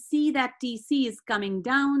 and we see that Tc is coming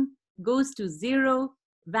down, goes to 0,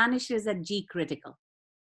 vanishes at G critical.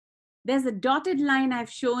 There's a dotted line I've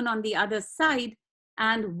shown on the other side,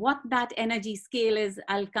 and what that energy scale is,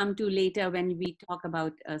 I'll come to later when we talk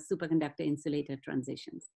about superconductor insulator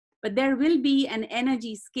transitions. But there will be an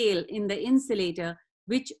energy scale in the insulator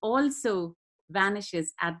which also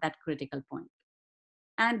vanishes at that critical point.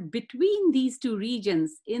 And between these two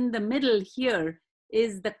regions, in the middle here,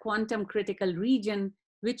 is the quantum critical region,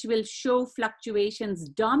 which will show fluctuations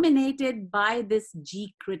dominated by this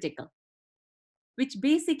G critical, which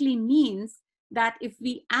basically means that if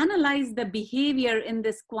we analyze the behavior in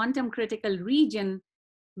this quantum critical region,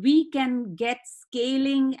 we can get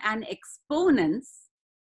scaling and exponents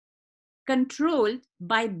controlled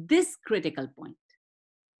by this critical point.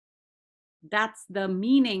 That's the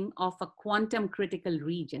meaning of a quantum critical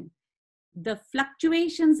region. The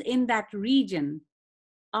fluctuations in that region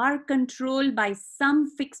are controlled by some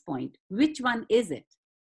fixed point. Which one is it?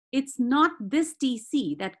 It's not this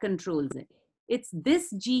TC that controls it. It's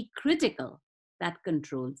this G critical that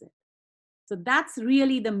controls it. So that's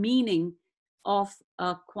really the meaning of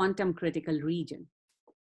a quantum critical region.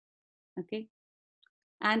 Okay.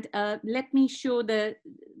 And let me show the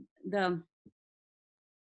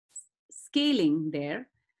scaling there.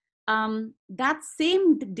 That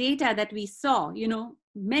same data that we saw, you know,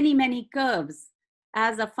 many curves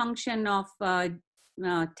as a function of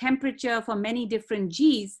temperature for many different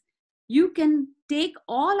Gs, you can take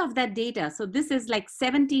all of that data. So this is like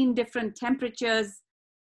 17 different temperatures,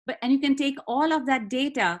 and you can take all of that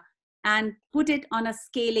data and put it on a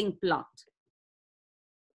scaling plot.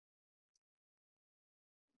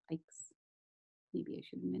 Maybe I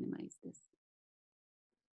should minimize this.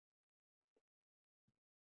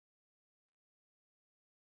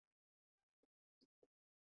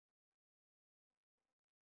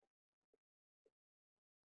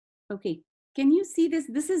 Okay, can you see this?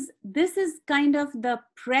 This is kind of the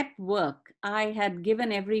prep work I had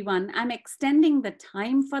given everyone. I'm extending the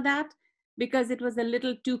time for that because it was a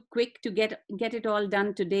little too quick to get it all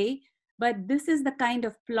done today. But this is the kind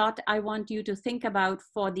of plot I want you to think about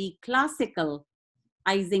for the classical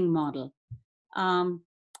Ising model.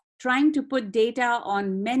 Trying to put data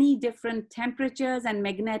on many different temperatures and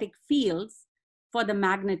magnetic fields for the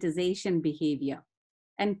magnetization behavior,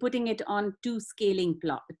 and putting it on two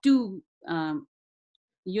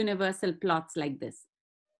universal plots like this.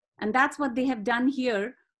 And that's what they have done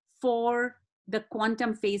here for the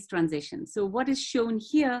quantum phase transition. So what is shown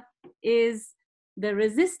here is the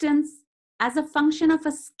resistance as a function of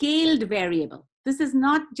a scaled variable. This is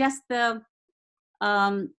not just the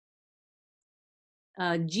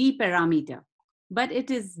G parameter, but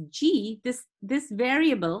it is G, this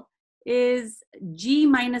variable is G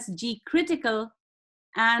minus G critical,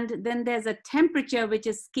 and then there's a temperature which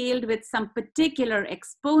is scaled with some particular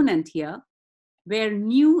exponent here, where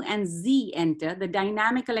nu and Z enter, the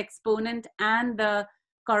dynamical exponent and the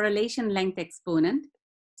correlation length exponent.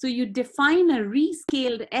 So you define a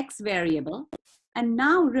rescaled X variable, and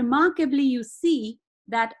now remarkably you see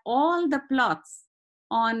that all the plots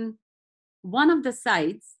on one of the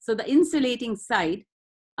sides, so the insulating side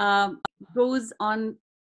goes on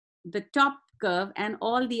the top curve, and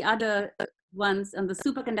all the other ones on the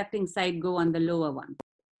superconducting side go on the lower one.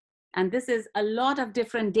 And this is a lot of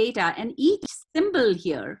different data, and each symbol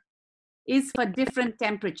here is for different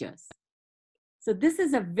temperatures. So this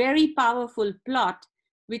is a very powerful plot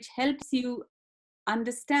which helps you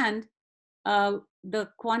understand the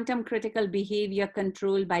quantum critical behavior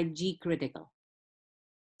controlled by G critical.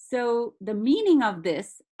 So the meaning of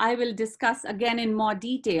this, I will discuss again in more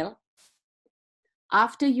detail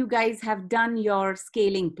after you guys have done your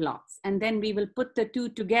scaling plots, and then we will put the two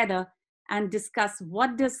together and discuss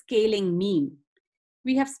what does scaling mean.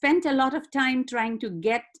 We have spent a lot of time trying to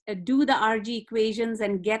do the RG equations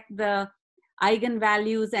and get the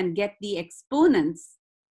eigenvalues and get the exponents,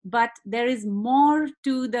 but there is more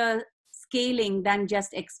to the scaling than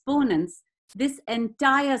just exponents. This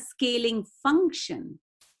entire scaling function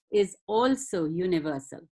is also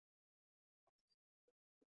universal.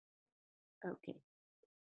 Okay.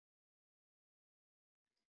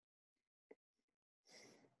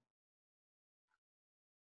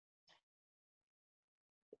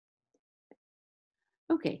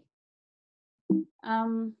 Okay.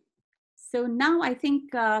 So now I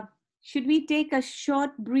think, should we take a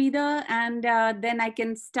short breather, and then I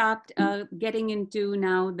can start getting into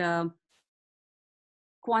now the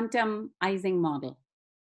quantum Ising model.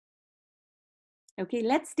 Okay,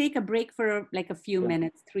 let's take a break for like a few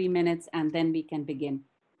minutes, 3 minutes, and then we can begin.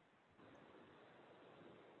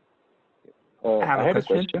 I have a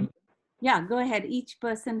question. Yeah, go ahead. Each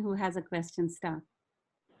person who has a question start.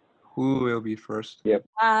 Who will be first? Yep.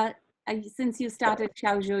 Since you started,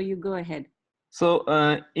 Xiaozhou, you go ahead. So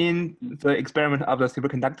in the experiment of the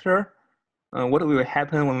superconductor, what will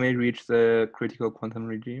happen when we reach the critical quantum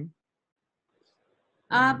regime?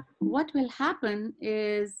 What will happen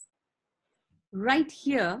is right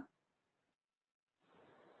here,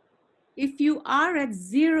 if you are at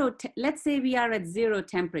zero, let's say we are at zero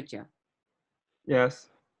temperature. Yes.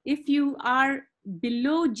 If you are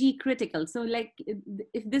below G critical, so like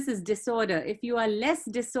if this is disorder, if you are less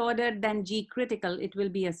disordered than G critical, it will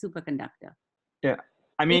be a superconductor. Yeah,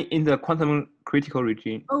 I mean in the quantum critical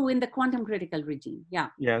regime. Oh, in the quantum critical regime, yeah.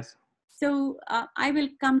 Yes. So I will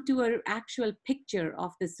come to an actual picture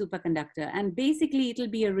of the superconductor, and basically it'll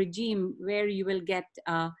be a regime where you will get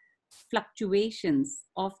fluctuations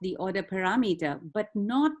of the order parameter, but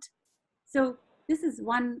not, so this is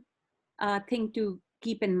one thing to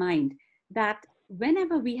keep in mind that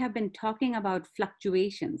whenever we have been talking about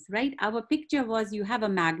fluctuations, right? Our picture was you have a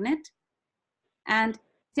magnet and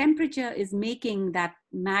temperature is making that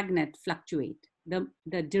magnet fluctuate,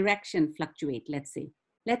 the direction fluctuate, let's say.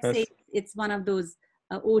 Let's say it's one of those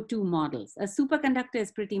O2 models. A superconductor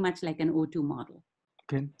is pretty much like an O2 model.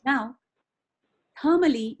 Okay. Now,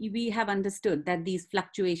 thermally, we have understood that these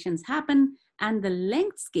fluctuations happen, and the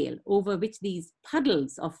length scale over which these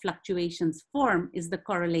puddles of fluctuations form is the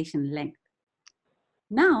correlation length.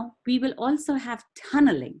 Now, we will also have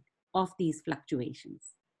tunneling of these fluctuations.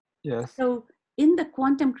 Yes. So in the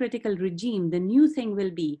quantum critical regime, the new thing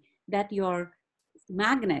will be that your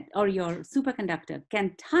magnet or your superconductor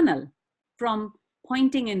can tunnel from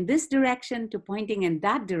pointing in this direction to pointing in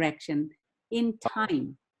that direction in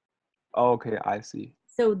time. Okay, I see.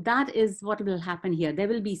 So that is what will happen here. There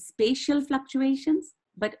will be spatial fluctuations,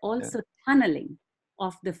 but also tunneling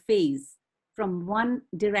of the phase from one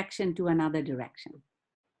direction to another direction.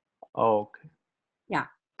 Okay. Yeah.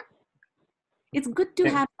 It's good to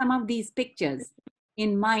have some of these pictures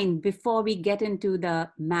in mind before we get into the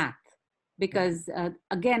math, because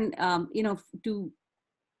again, you know, to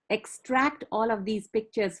extract all of these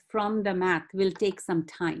pictures from the math will take some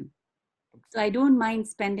time. So I don't mind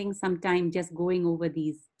spending some time just going over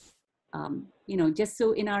these, you know, just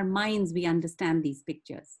so in our minds we understand these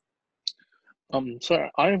pictures. Sir,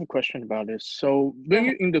 I have a question about this. So when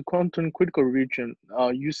you're in the quantum critical region,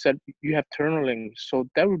 you said you have tunneling, so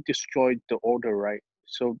that will destroy the order, right?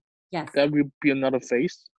 So yes, that will be another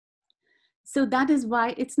phase. So that is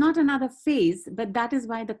why it's not another phase, but that is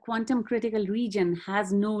why the quantum critical region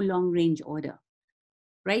has no long range order,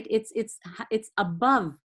 right? It's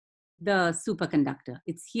above the superconductor.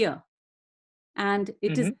 It's here. And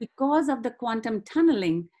it is because of the quantum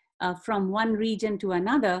tunneling from one region to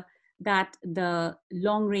another that the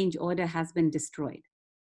long range order has been destroyed.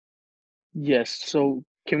 Yes. So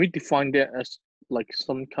can we define that as like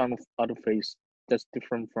some kind of other phase that's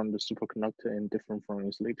different from the superconductor and different from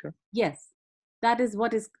insulator? Yes. That is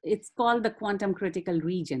what it's called the quantum critical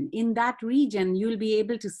region. In that region, you'll be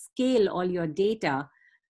able to scale all your data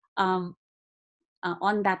on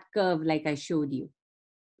that curve like I showed you.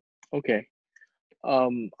 Okay. I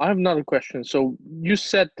have another question. So you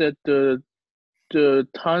said that the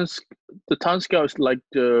time scale is like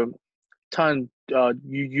the time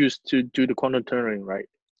you use to do the quantum tunneling, right?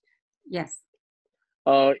 Yes.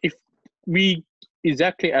 If we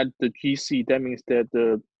exactly at the GC, that means that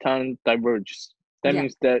the time diverges. That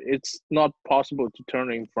means that it's not possible to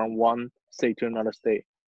turn from one state to another state.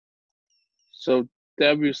 So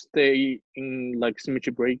that will stay in like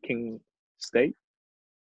symmetry breaking state?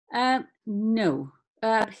 No.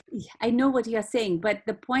 I know what you're saying, but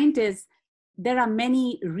the point is there are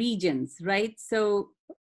many regions, right? So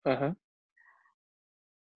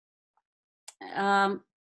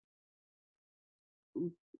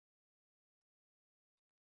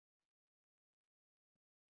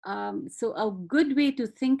so a good way to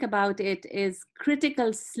think about it is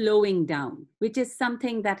critical slowing down, which is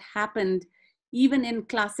something that happened even in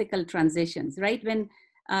classical transitions, right? When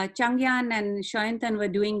Changyan and Shoyantan were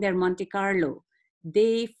doing their Monte Carlo,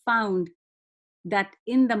 they found that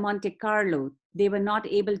in the Monte Carlo, they were not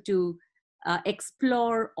able to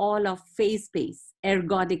explore all of phase space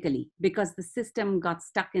ergodically because the system got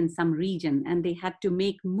stuck in some region and they had to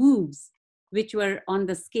make moves which were on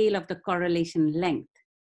the scale of the correlation length.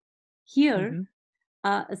 Here,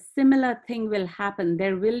 a similar thing will happen.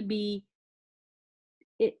 There will be,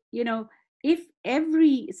 you know, if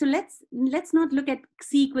every, so let's not look at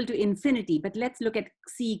C equal to infinity, but let's look at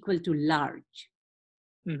C equal to large.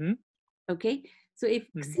 Okay, so if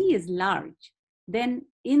C is large, then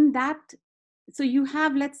in that, so you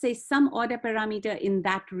have, let's say, some order parameter in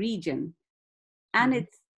that region, and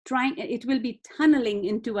it will be tunneling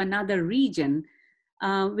into another region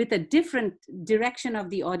with a different direction of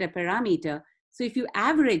the order parameter. So if you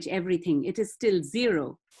average everything, it is still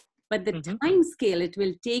 0. But the time scale it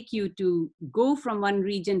will take you to go from one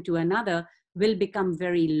region to another will become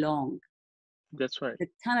very long. That's right. The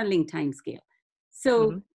tunneling time scale.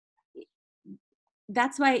 So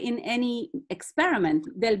that's why in any experiment,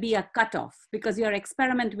 there'll be a cutoff because your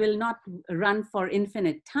experiment will not run for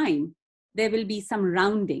infinite time. There will be some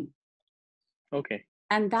rounding. Okay.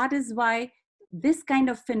 And that is why this kind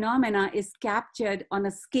of phenomena is captured on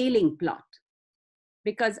a scaling plot.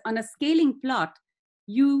 Because on a scaling plot,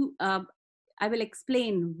 I will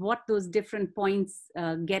explain what those different points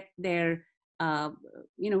get their,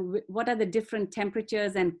 you know, what are the different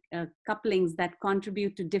temperatures and couplings that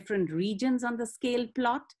contribute to different regions on the scale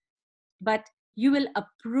plot. But you will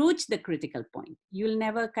approach the critical point. You'll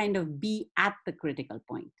never kind of be at the critical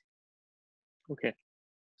point. Okay.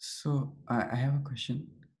 So I have a question.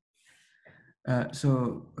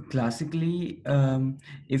 So classically,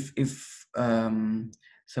 if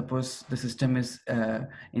suppose the system is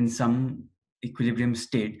in some equilibrium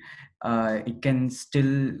state, it can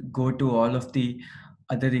still go to all of the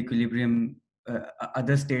other equilibrium,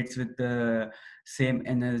 other states with the same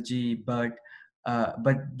energy, but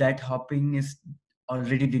that hopping is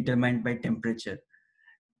already determined by temperature.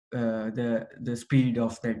 The speed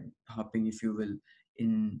of that hopping, if you will,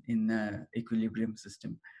 in a equilibrium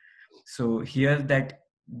system. So here that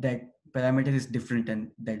parameter is different,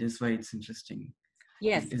 and that is why it's interesting.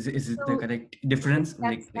 Yes. Is it So the correct difference?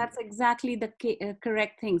 that's exactly the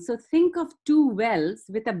correct thing. So think of two wells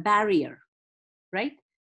with a barrier, right?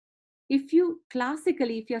 If you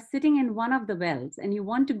classically, if you're sitting in one of the wells and you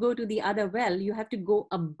want to go to the other well, you have to go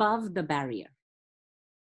above the barrier,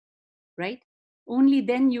 right? Only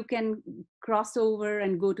then you can cross over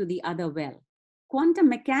and go to the other well. Quantum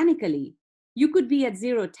mechanically, you could be at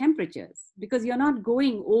 0 temperatures because you're not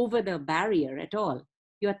going over the barrier at all.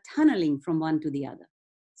 You're tunneling from one to the other.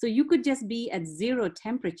 So you could just be at 0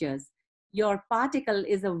 temperatures. Your particle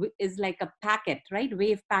is like a packet, right?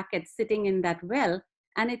 Wave packet sitting in that well,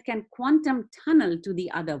 and it can quantum tunnel to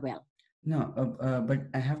the other well. No, but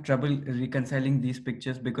I have trouble reconciling these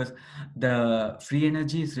pictures because the free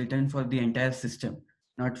energy is written for the entire system,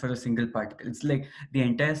 not for a single particle. It's like the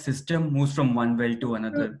entire system moves from one well to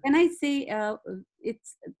another. So when I say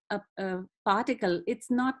it's a particle, it's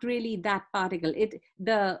not really that particle.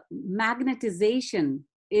 The magnetization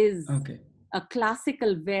is a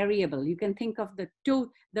classical variable. You can think of the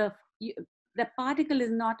particle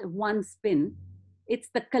is not one spin. It's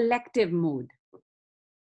the collective mode.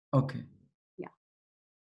 Okay. Yeah.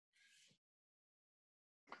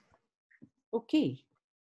 Okay.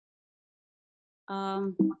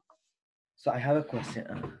 So I have a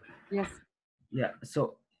question. Yes. Yeah.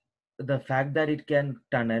 So the fact that it can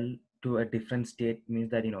tunnel to a different state means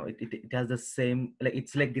that it has the same, like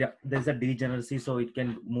it's like there's a degeneracy, so it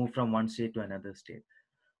can move from one state to another state.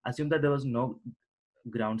 Assume that there was no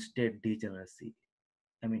ground state degeneracy.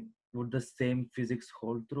 I mean, would the same physics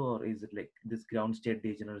hold true, or is it like this ground state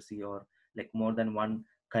degeneracy, or like more than one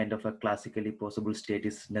kind of a classically possible state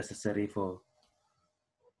is necessary for?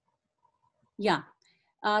 Yeah,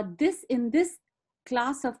 in this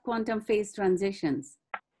class of quantum phase transitions,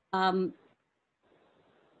 the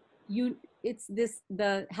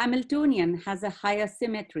Hamiltonian has a higher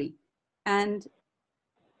symmetry, and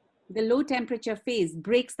the low temperature phase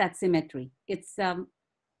breaks that symmetry.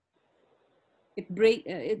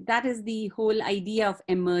 That is the whole idea of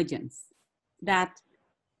emergence, that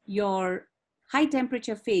your high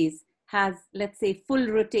temperature phase has, let's say, full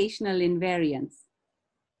rotational invariance,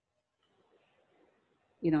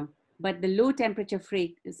 but the low temperature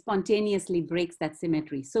phase spontaneously breaks that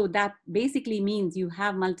symmetry. So that basically means you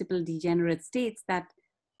have multiple degenerate states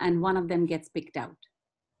and one of them gets picked out.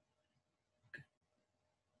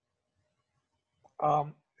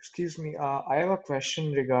 Excuse me, I have a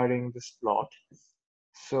question regarding this plot.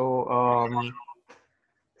 So,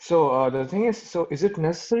 the thing is, so is it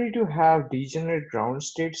necessary to have degenerate ground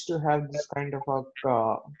states to have this kind of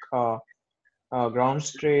a ground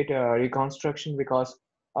state reconstruction? Because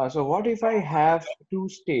so what if I have two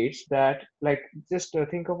states that, like, just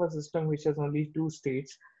think of a system which has only two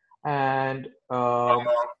states, and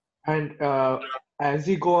as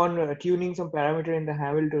you go on tuning some parameter in the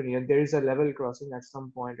Hamiltonian, there is a level crossing at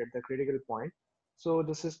some point at the critical point. So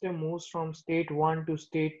the system moves from state 1 to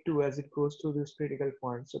state 2 as it goes to this critical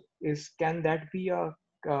point. So can that be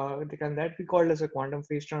called as a quantum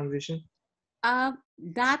phase transition?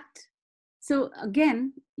 So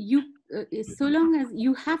again, so long as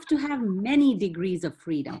you have to have many degrees of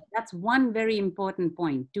freedom. That's one very important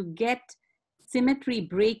point. To get symmetry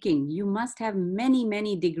breaking, you must have many,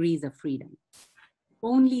 many degrees of freedom.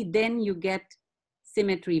 Only then you get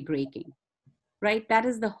symmetry breaking, right? That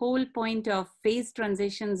is the whole point of phase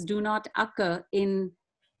transitions do not occur in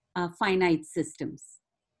finite systems.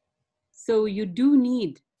 So you do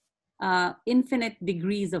need infinite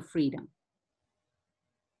degrees of freedom.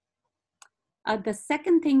 The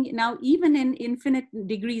second thing, now even in infinite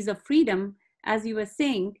degrees of freedom, as you were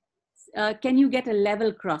saying, can you get a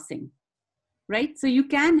level crossing, right? So you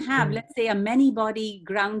can have, let's say, a many-body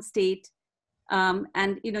ground state,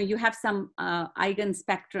 and you have some eigen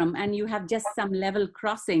spectrum, and you have just some level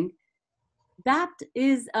crossing. That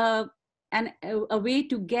is a way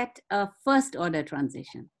to get a first-order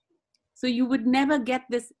transition. So you would never get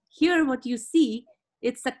this. Here, what you see,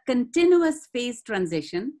 it's a continuous phase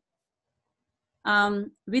transition.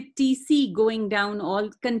 with TC going down all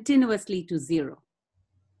continuously to 0.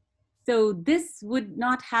 So this would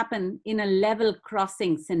not happen in a level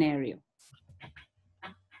crossing scenario.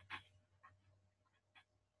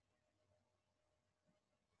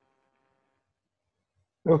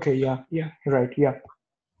 Okay, yeah, right, yeah.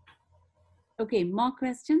 Okay, more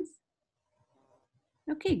questions?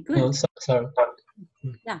 Okay, good. Sorry.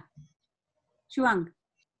 Yeah. Shuang.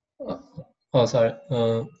 Oh, sorry.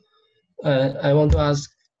 I want to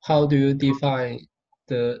ask, how do you define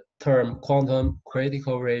the term quantum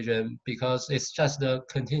critical region? Because it's just a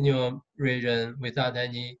continuum region without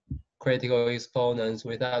any critical exponents,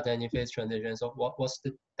 without any phase transition. So what's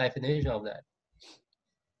the definition of that?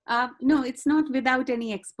 No, it's not without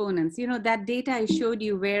any exponents. You know, that data I showed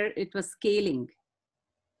you where it was scaling,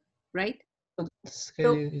 right?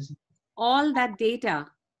 Scaling is... all that data,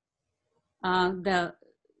 let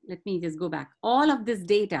me just go back. All of this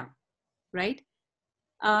data, right?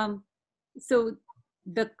 So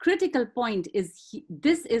the critical point is,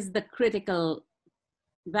 this is the critical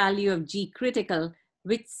value of G critical,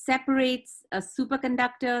 which separates a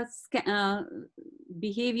superconductor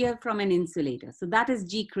behavior from an insulator. So that is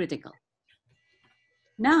G critical.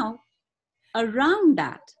 Now, around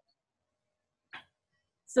that,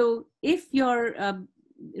 so if your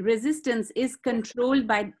resistance is controlled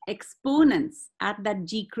by exponents at that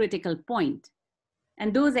G critical point,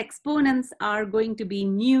 and those exponents are going to be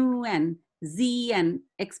nu and z and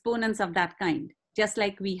exponents of that kind, just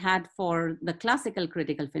like we had for the classical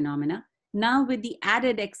critical phenomena, now with the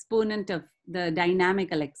added exponent of the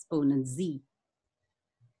dynamical exponent z.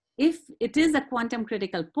 If it is a quantum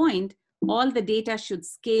critical point, all the data should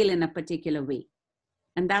scale in a particular way.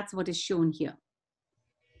 And that's what is shown here.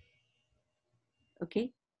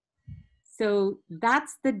 Okay. So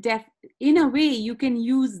that's the in a way, you can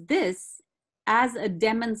use this as a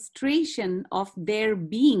demonstration of there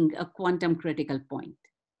being a quantum critical point.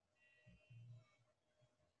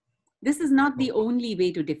 This is not the only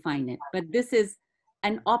way to define it, but this is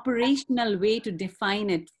an operational way to define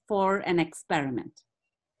it for an experiment.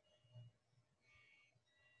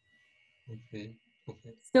 Okay.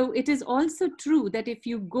 Okay. So it is also true that if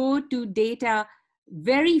you go to data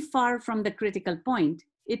very far from the critical point,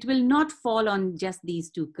 it will not fall on just these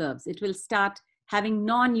two curves. It will start having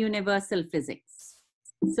non-universal physics.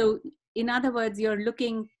 So in other words, you're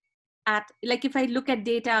looking at, like if I look at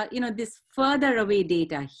data, you know, this further away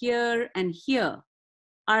data here and here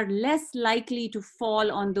are less likely to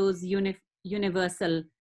fall on those universal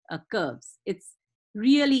curves. It's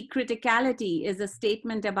really, criticality is a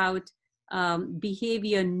statement about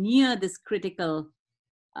behavior near this critical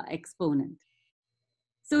exponent.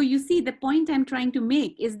 So you see, the point I'm trying to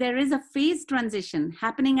make is there is a phase transition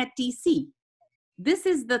happening at TC. This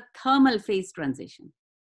is the thermal phase transition.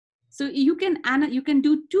 So you can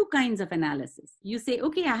do two kinds of analysis. You say,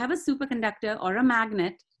 okay, I have a superconductor or a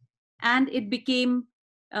magnet, and it became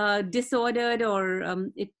disordered or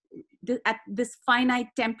at this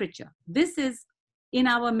finite temperature. This is, in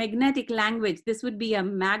our magnetic language, this would be a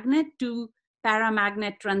magnet to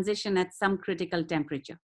paramagnet transition at some critical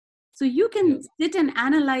temperature. So you can sit and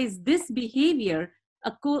analyze this behavior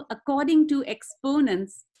according to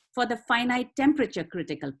exponents for the finite temperature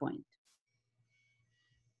critical point.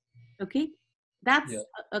 Okay, that's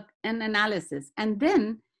an analysis. And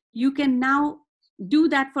then you can now do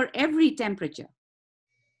that for every temperature,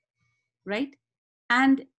 right?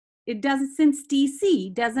 And it does, since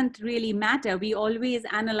TC doesn't really matter, we always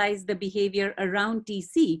analyze the behavior around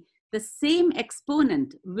TC. The same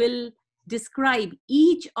exponent will describe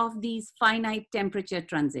each of these finite temperature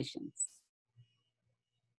transitions.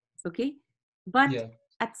 Okay, but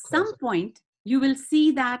at some point you will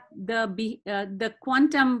see that the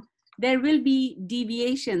quantum, there will be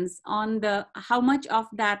deviations on the how much of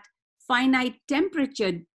that finite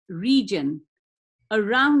temperature region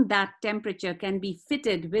around that temperature can be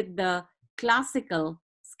fitted with the classical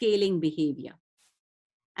scaling behavior.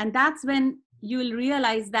 And that's when you will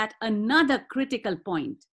realize that another critical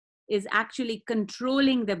point is actually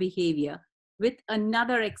controlling the behavior with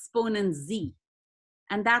another exponent z.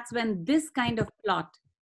 And that's when this kind of plot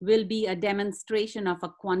will be a demonstration of a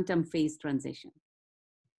quantum phase transition.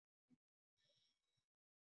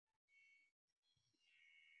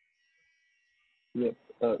 Yeah.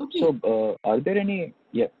 So are there any,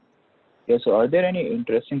 so are there any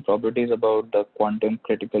interesting properties about the quantum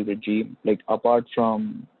critical regime, like apart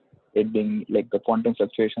from it being like the quantum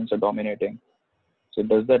fluctuations are dominating? So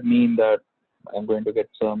does that mean that I'm going to get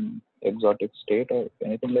some exotic state or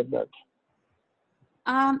anything like that?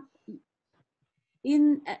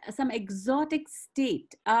 In some exotic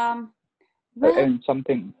state, and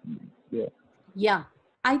something, Yeah,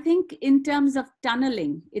 I think in terms of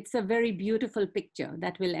tunneling, it's a very beautiful picture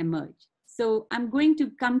that will emerge. So I'm going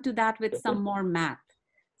to come to that with some more math.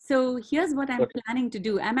 So here's what I'm planning to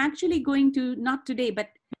do. I'm actually going to, not today, but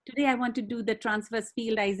today I want to do the transverse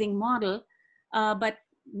field Ising model. But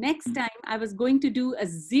next time I was going to do a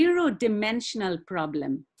 0-dimensional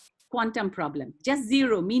problem, quantum problem, just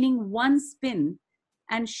zero, meaning one spin,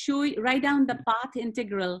 and write down the path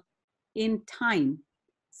integral in time.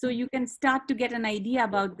 So you can start to get an idea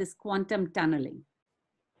about this quantum tunneling.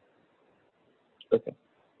 Okay.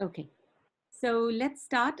 Okay. So let's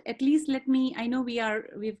start. At least I know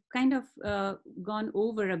we've kind of gone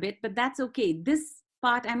over a bit, but that's okay. This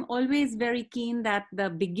part, I'm always very keen that the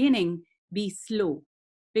beginning be slow,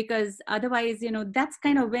 because otherwise, that's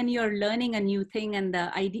kind of when you're learning a new thing and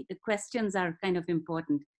the questions are kind of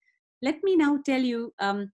important. Let me now tell you,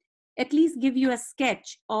 at least give you a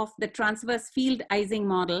sketch of the transverse field Ising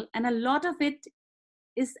model. And a lot of it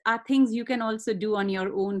are things you can also do on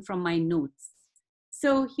your own from my notes.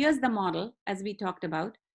 So here's the model, as we talked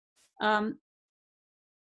about.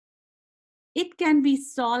 It can be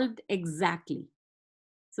solved exactly.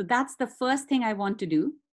 So that's the first thing I want to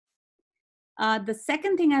do. The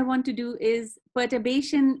second thing I want to do is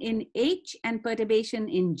perturbation in H and perturbation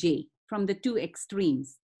in J from the two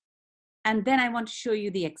extremes. And then I want to show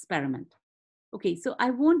you the experiment. Okay, so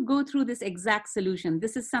I won't go through this exact solution.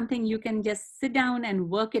 This is something you can just sit down and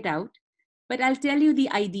work it out, but I'll tell you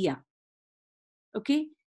the idea. Okay,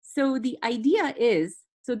 so the idea is,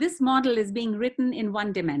 so this model is being written in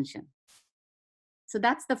one dimension. So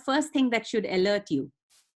that's the first thing that should alert you.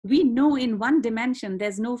 We know in one dimension,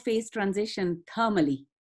 there's no phase transition thermally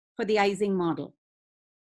for the Ising model.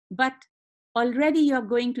 But already you're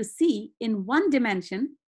going to see in one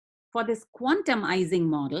dimension, for this quantum Ising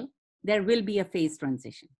model, there will be a phase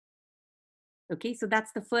transition. Okay, so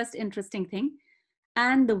that's the first interesting thing.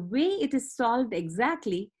 And the way it is solved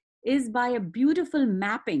exactly is by a beautiful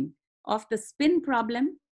mapping of the spin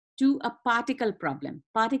problem to a particle problem.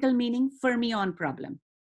 Particle meaning fermion problem.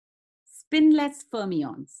 Spinless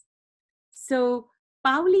fermions. So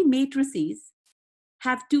Pauli matrices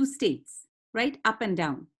have two states, right? Up and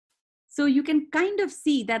down. So you can kind of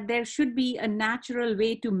see that there should be a natural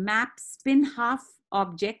way to map spin half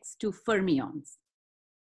objects to fermions.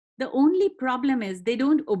 The only problem is they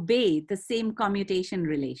don't obey the same commutation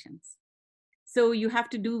relations. So you have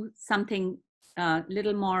to do something a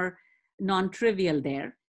little more non-trivial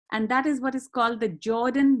there. And that is what is called the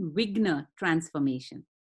Jordan-Wigner transformation.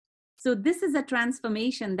 So this is a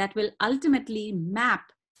transformation that will ultimately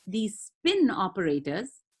map these spin operators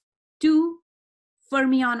to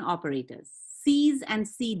fermion operators, C's and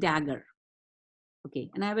C dagger. Okay,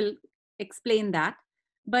 and I will explain that.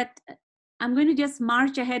 But I'm going to just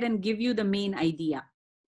march ahead and give you the main idea.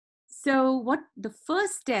 So what the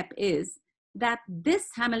first step is that this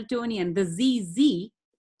Hamiltonian, the ZZ,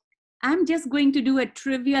 I'm just going to do a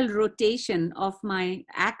trivial rotation of my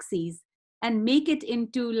axes and make it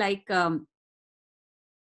into like an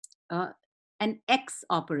X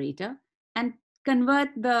operator and convert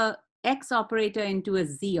the X operator into a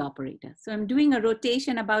Z operator. So I'm doing a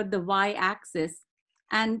rotation about the Y axis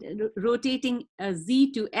and rotating a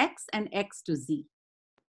Z to X and X to Z.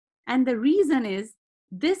 And the reason is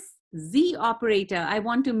this Z operator, I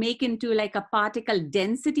want to make into like a particle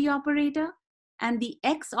density operator, and the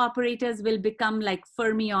X operators will become like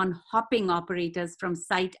fermion hopping operators from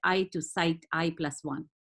site I to site I plus 1.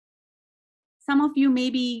 Some of you may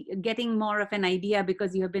be getting more of an idea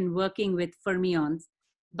because you have been working with fermions,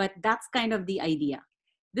 but that's kind of the idea.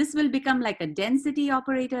 This will become like a density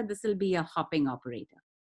operator. This will be a hopping operator.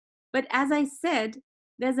 But as I said,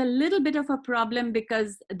 there's a little bit of a problem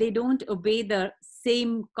because they don't obey the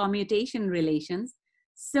same commutation relations.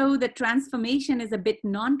 So the transformation is a bit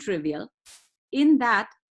non-trivial in that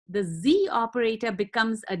the Z operator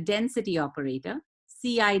becomes a density operator,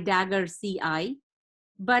 Ci dagger Ci,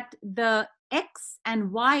 but the X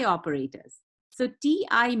and Y operators, so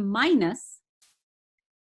Ti minus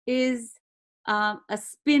is a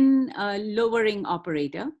spin lowering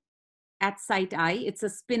operator at site I. It's a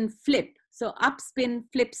spin flip. So up spin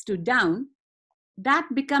flips to down. That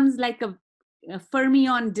becomes like a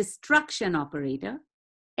fermion destruction operator,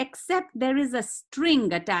 except there is a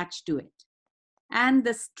string attached to it. And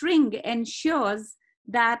the string ensures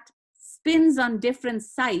that spins on different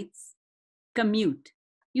sites commute.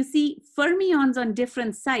 You see, fermions on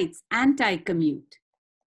different sites anti-commute,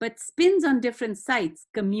 but spins on different sites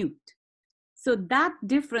commute. So that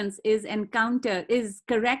difference is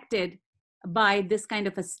corrected by this kind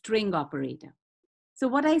of a string operator. So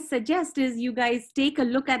what I suggest is you guys take a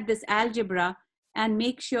look at this algebra and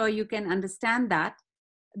make sure you can understand that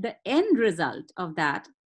the end result of that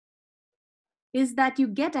is that you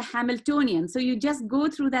get a Hamiltonian. So you just go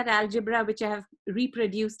through that algebra, which I have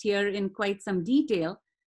reproduced here in quite some detail.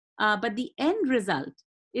 But the end result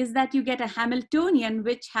is that you get a Hamiltonian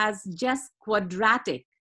which has just quadratic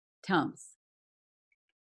terms.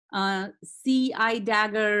 Ci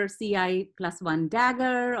dagger, Ci plus 1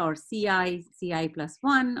 dagger, or Ci plus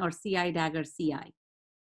 1, or Ci dagger Ci.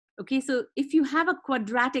 Okay, so if you have a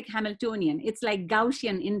quadratic Hamiltonian, it's like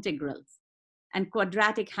Gaussian integrals and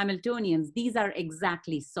quadratic Hamiltonians, these are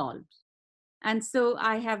exactly solved. And so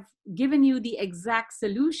I have given you the exact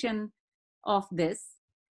solution of this.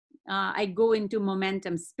 I go into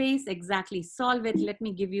momentum space, exactly solve it. Let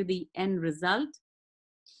me give you the end result.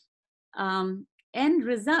 End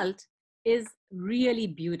result is really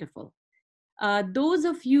beautiful. Those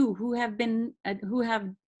of you who have been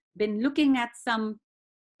looking at some,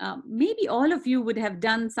 maybe all of you would have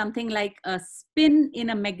done something like a spin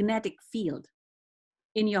in a magnetic field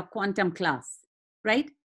in your quantum class,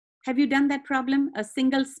 right? Have you done that problem? A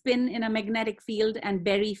single spin in a magnetic field and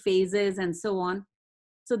Berry phases and so on.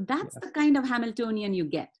 So that's the kind of Hamiltonian you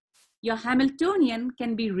get. Your Hamiltonian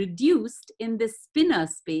can be reduced in this spinor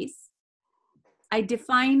space. I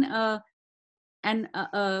define a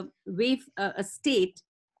state,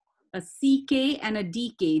 a CK and a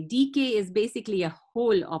DK. DK is basically a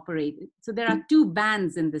whole operator. So there are two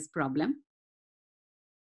bands in this problem.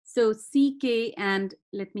 So CK, and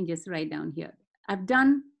let me just write down here. I've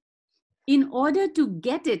done, in order to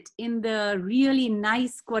get it in the really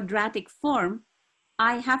nice quadratic form,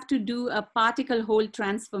 I have to do a particle hole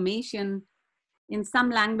transformation. In some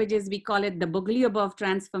languages, we call it the Bogoliubov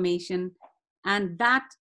transformation. And that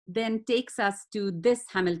then takes us to this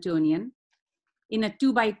Hamiltonian in a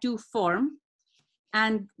 2x2 form.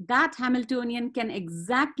 And that Hamiltonian can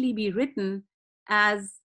exactly be written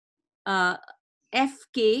as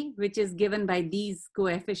Fk, which is given by these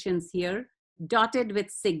coefficients here, dotted with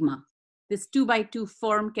sigma. This 2x2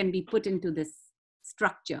 form can be put into this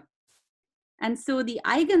structure. And so the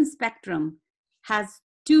eigenspectrum has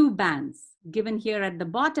two bands given here at the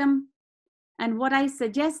bottom. And what I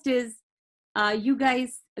suggest is you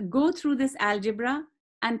guys go through this algebra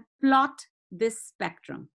and plot this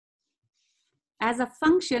spectrum as a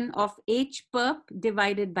function of h perp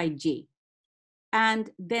divided by j.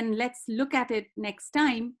 And then let's look at it next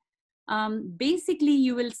time. Basically,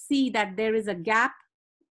 you will see that there is a gap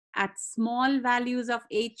at small values of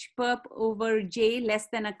h perp over j less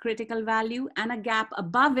than a critical value, and a gap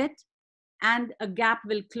above it, and a gap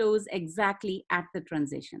will close exactly at the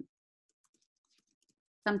transition.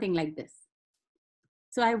 Something like this.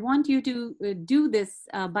 So I want you to do this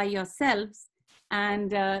by yourselves,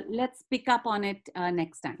 and let's pick up on it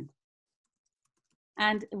next time.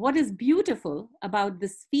 And what is beautiful about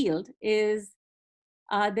this field is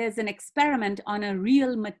there's an experiment on a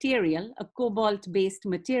real material, a cobalt-based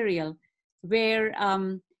material, where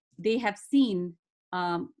they have seen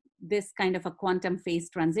this kind of a quantum phase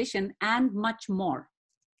transition and much more.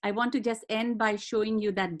 I want to just end by showing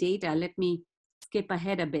you that data. Let me skip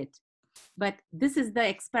ahead a bit. But this is the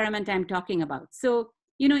experiment I'm talking about. So,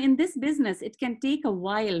 you know, in this business, it can take a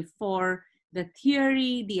while for the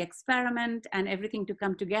theory, the experiment, and everything to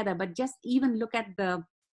come together. But just even look at the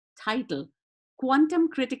title, Quantum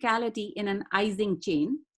Criticality in an Ising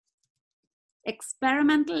Chain,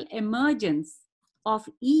 Experimental Emergence of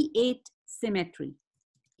E8 Symmetry.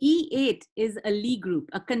 E8 is a Lie group,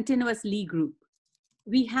 a continuous Lie group.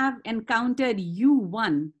 We have encountered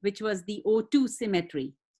U1, which was the O2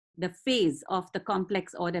 symmetry, the phase of the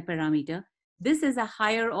complex order parameter. This is a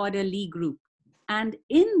higher order Lie group. And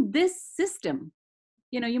in this system,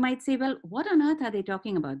 you know, you might say, well, what on earth are they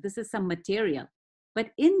talking about? This is some material. But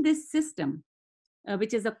in this system,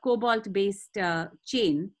 which is a cobalt-based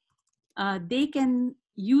chain, they can,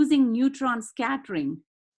 using neutron scattering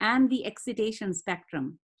and the excitation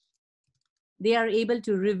spectrum, they are able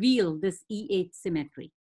to reveal this E8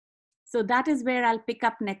 symmetry. So that is where I'll pick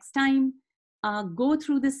up next time. Go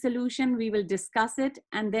through this solution, we will discuss it,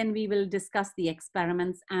 and then we will discuss the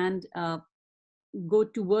experiments and go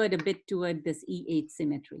toward a bit toward this E8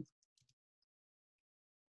 symmetry.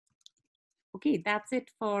 Okay, that's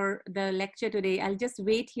it for the lecture today. I'll just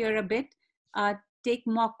wait here a bit, take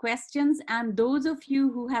more questions, and those of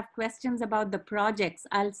you who have questions about the projects,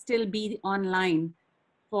 I'll still be online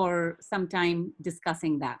for some time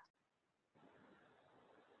discussing that.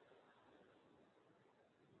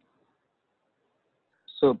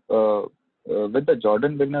 So with the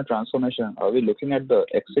Jordan-Wigner transformation, are we looking at the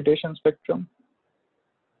excitation spectrum?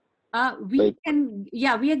 We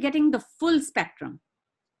are getting the full spectrum.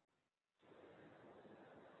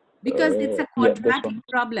 Because it's a Yeah, this quadratic one.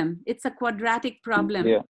 problem. It's a quadratic problem.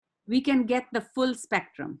 Yeah. We can get the full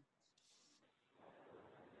spectrum.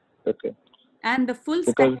 Okay. And the full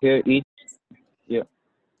Because spectrum. here each,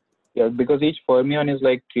 yeah, because each fermion is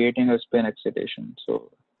like creating a spin excitation. So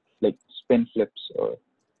like spin flips or.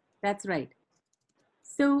 That's right.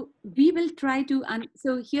 So we will try to,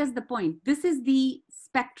 so here's the point. This is the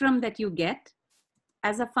spectrum that you get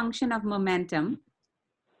as a function of momentum,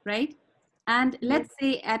 right? And let's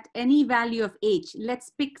say at any value of h, let's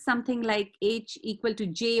pick something like h equal to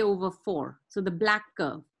j over 4. So the black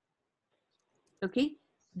curve, okay?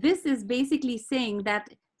 This is basically saying that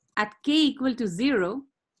at k equal to 0,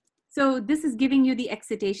 so this is giving you the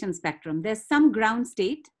excitation spectrum. There's some ground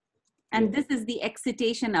state, and this is the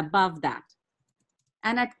excitation above that.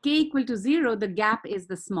 And at k equal to 0, the gap is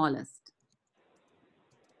the smallest,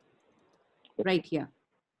 right here.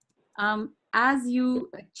 As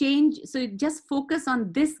you change, so just focus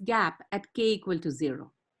on this gap at k equal to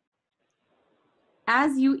 0.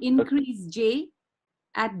 As you increase j,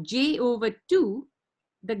 at j over 2,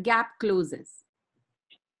 the gap closes.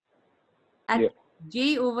 At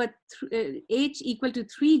j over h equal to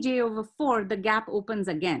 3j over 4, the gap opens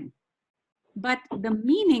again. But the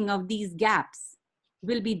meaning of these gaps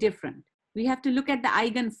will be different. We have to look at the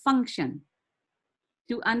eigenfunction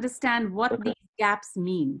to understand what these gaps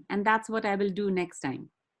mean. And that's what I will do next time.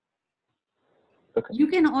 You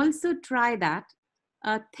can also try that.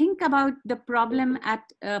 Think about the problem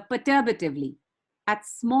at perturbatively, at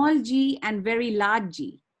small g and very large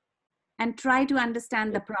g, and try to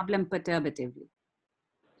understand the problem perturbatively.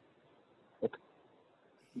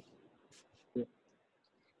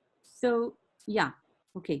 So, yeah,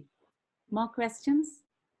 okay. More questions?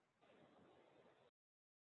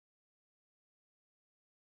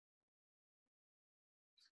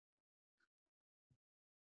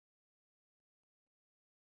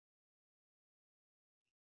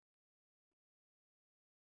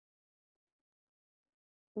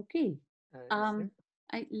 Okay.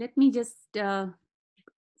 Let me just,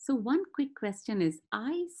 so one quick question is,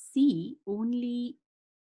 I see only,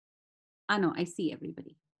 no, I see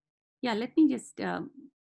everybody. Yeah, let me just,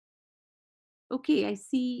 okay, I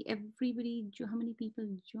see everybody, how many people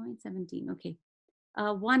joined? 17, okay.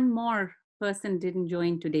 One more person didn't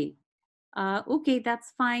join today. Okay,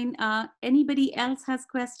 that's fine. Anybody else has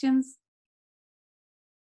questions?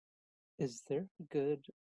 Is there a good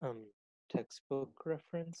textbook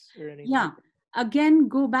reference or anything? Yeah, again,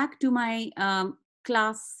 go back to my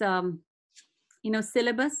class,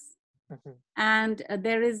 syllabus. And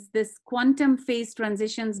there is this Quantum Phase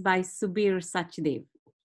Transitions by Subir Sachdev.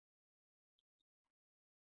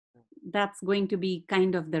 That's going to be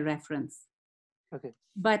kind of the reference. Okay.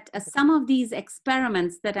 But some of these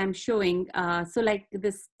experiments that I'm showing, so like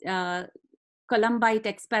this Columbite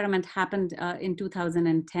experiment happened in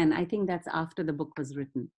 2010. I think that's after the book was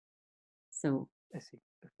written. So, I see.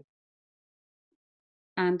 Okay.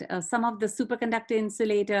 And some of the superconductor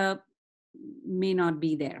insulator may not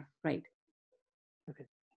be there, right? Okay.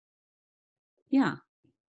 Yeah.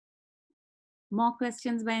 More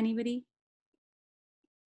questions by anybody?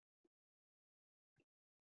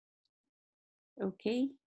 Okay.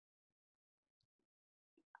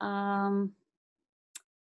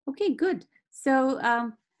 Okay, good. So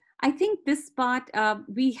I think this part,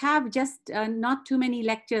 we have just not too many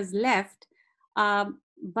lectures left,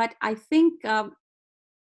 but I think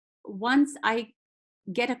once I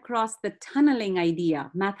get across the tunneling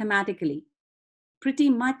idea mathematically, pretty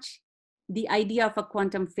much the idea of a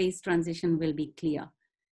quantum phase transition will be clear.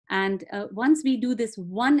 And once we do this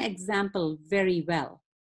one example very well,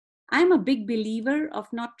 I'm a big believer of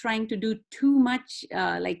not trying to do too much,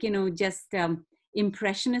 just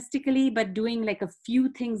impressionistically, but doing like a few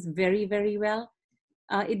things very, very well.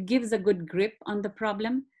 It gives a good grip on the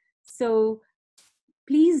problem. So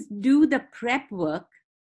please do the prep work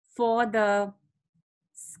for the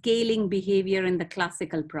scaling behavior in the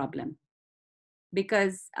classical problem,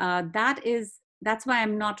 because that's why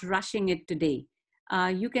I'm not rushing it today.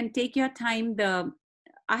 You can take your time.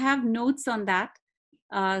 I have notes on that.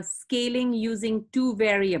 Scaling using 2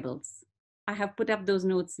 variables. I have put up those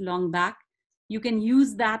notes long back. You can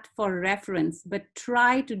use that for reference, but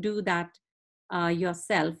try to do that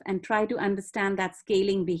yourself and try to understand that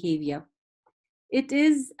scaling behavior. It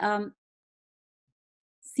is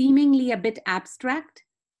seemingly a bit abstract,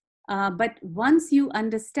 but once you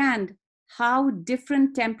understand how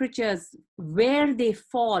different temperatures, where they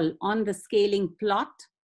fall on the scaling plot,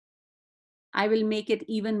 I will make it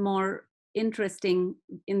even more interesting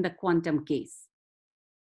in the quantum case.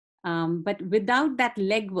 But without that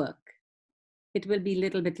legwork, it will be a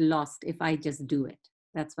little bit lost if I just do it.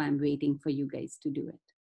 That's why I'm waiting for you guys to do it.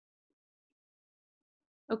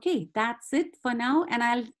 Okay, that's it for now.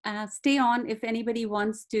 And I'll stay on if anybody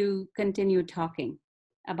wants to continue talking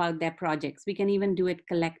about their projects. We can even do it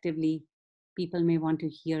collectively. People may want to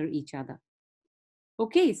hear each other.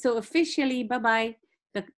 Okay, so officially, bye-bye.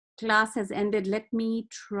 The class has ended. Let me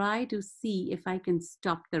try to see if I can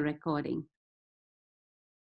stop the recording.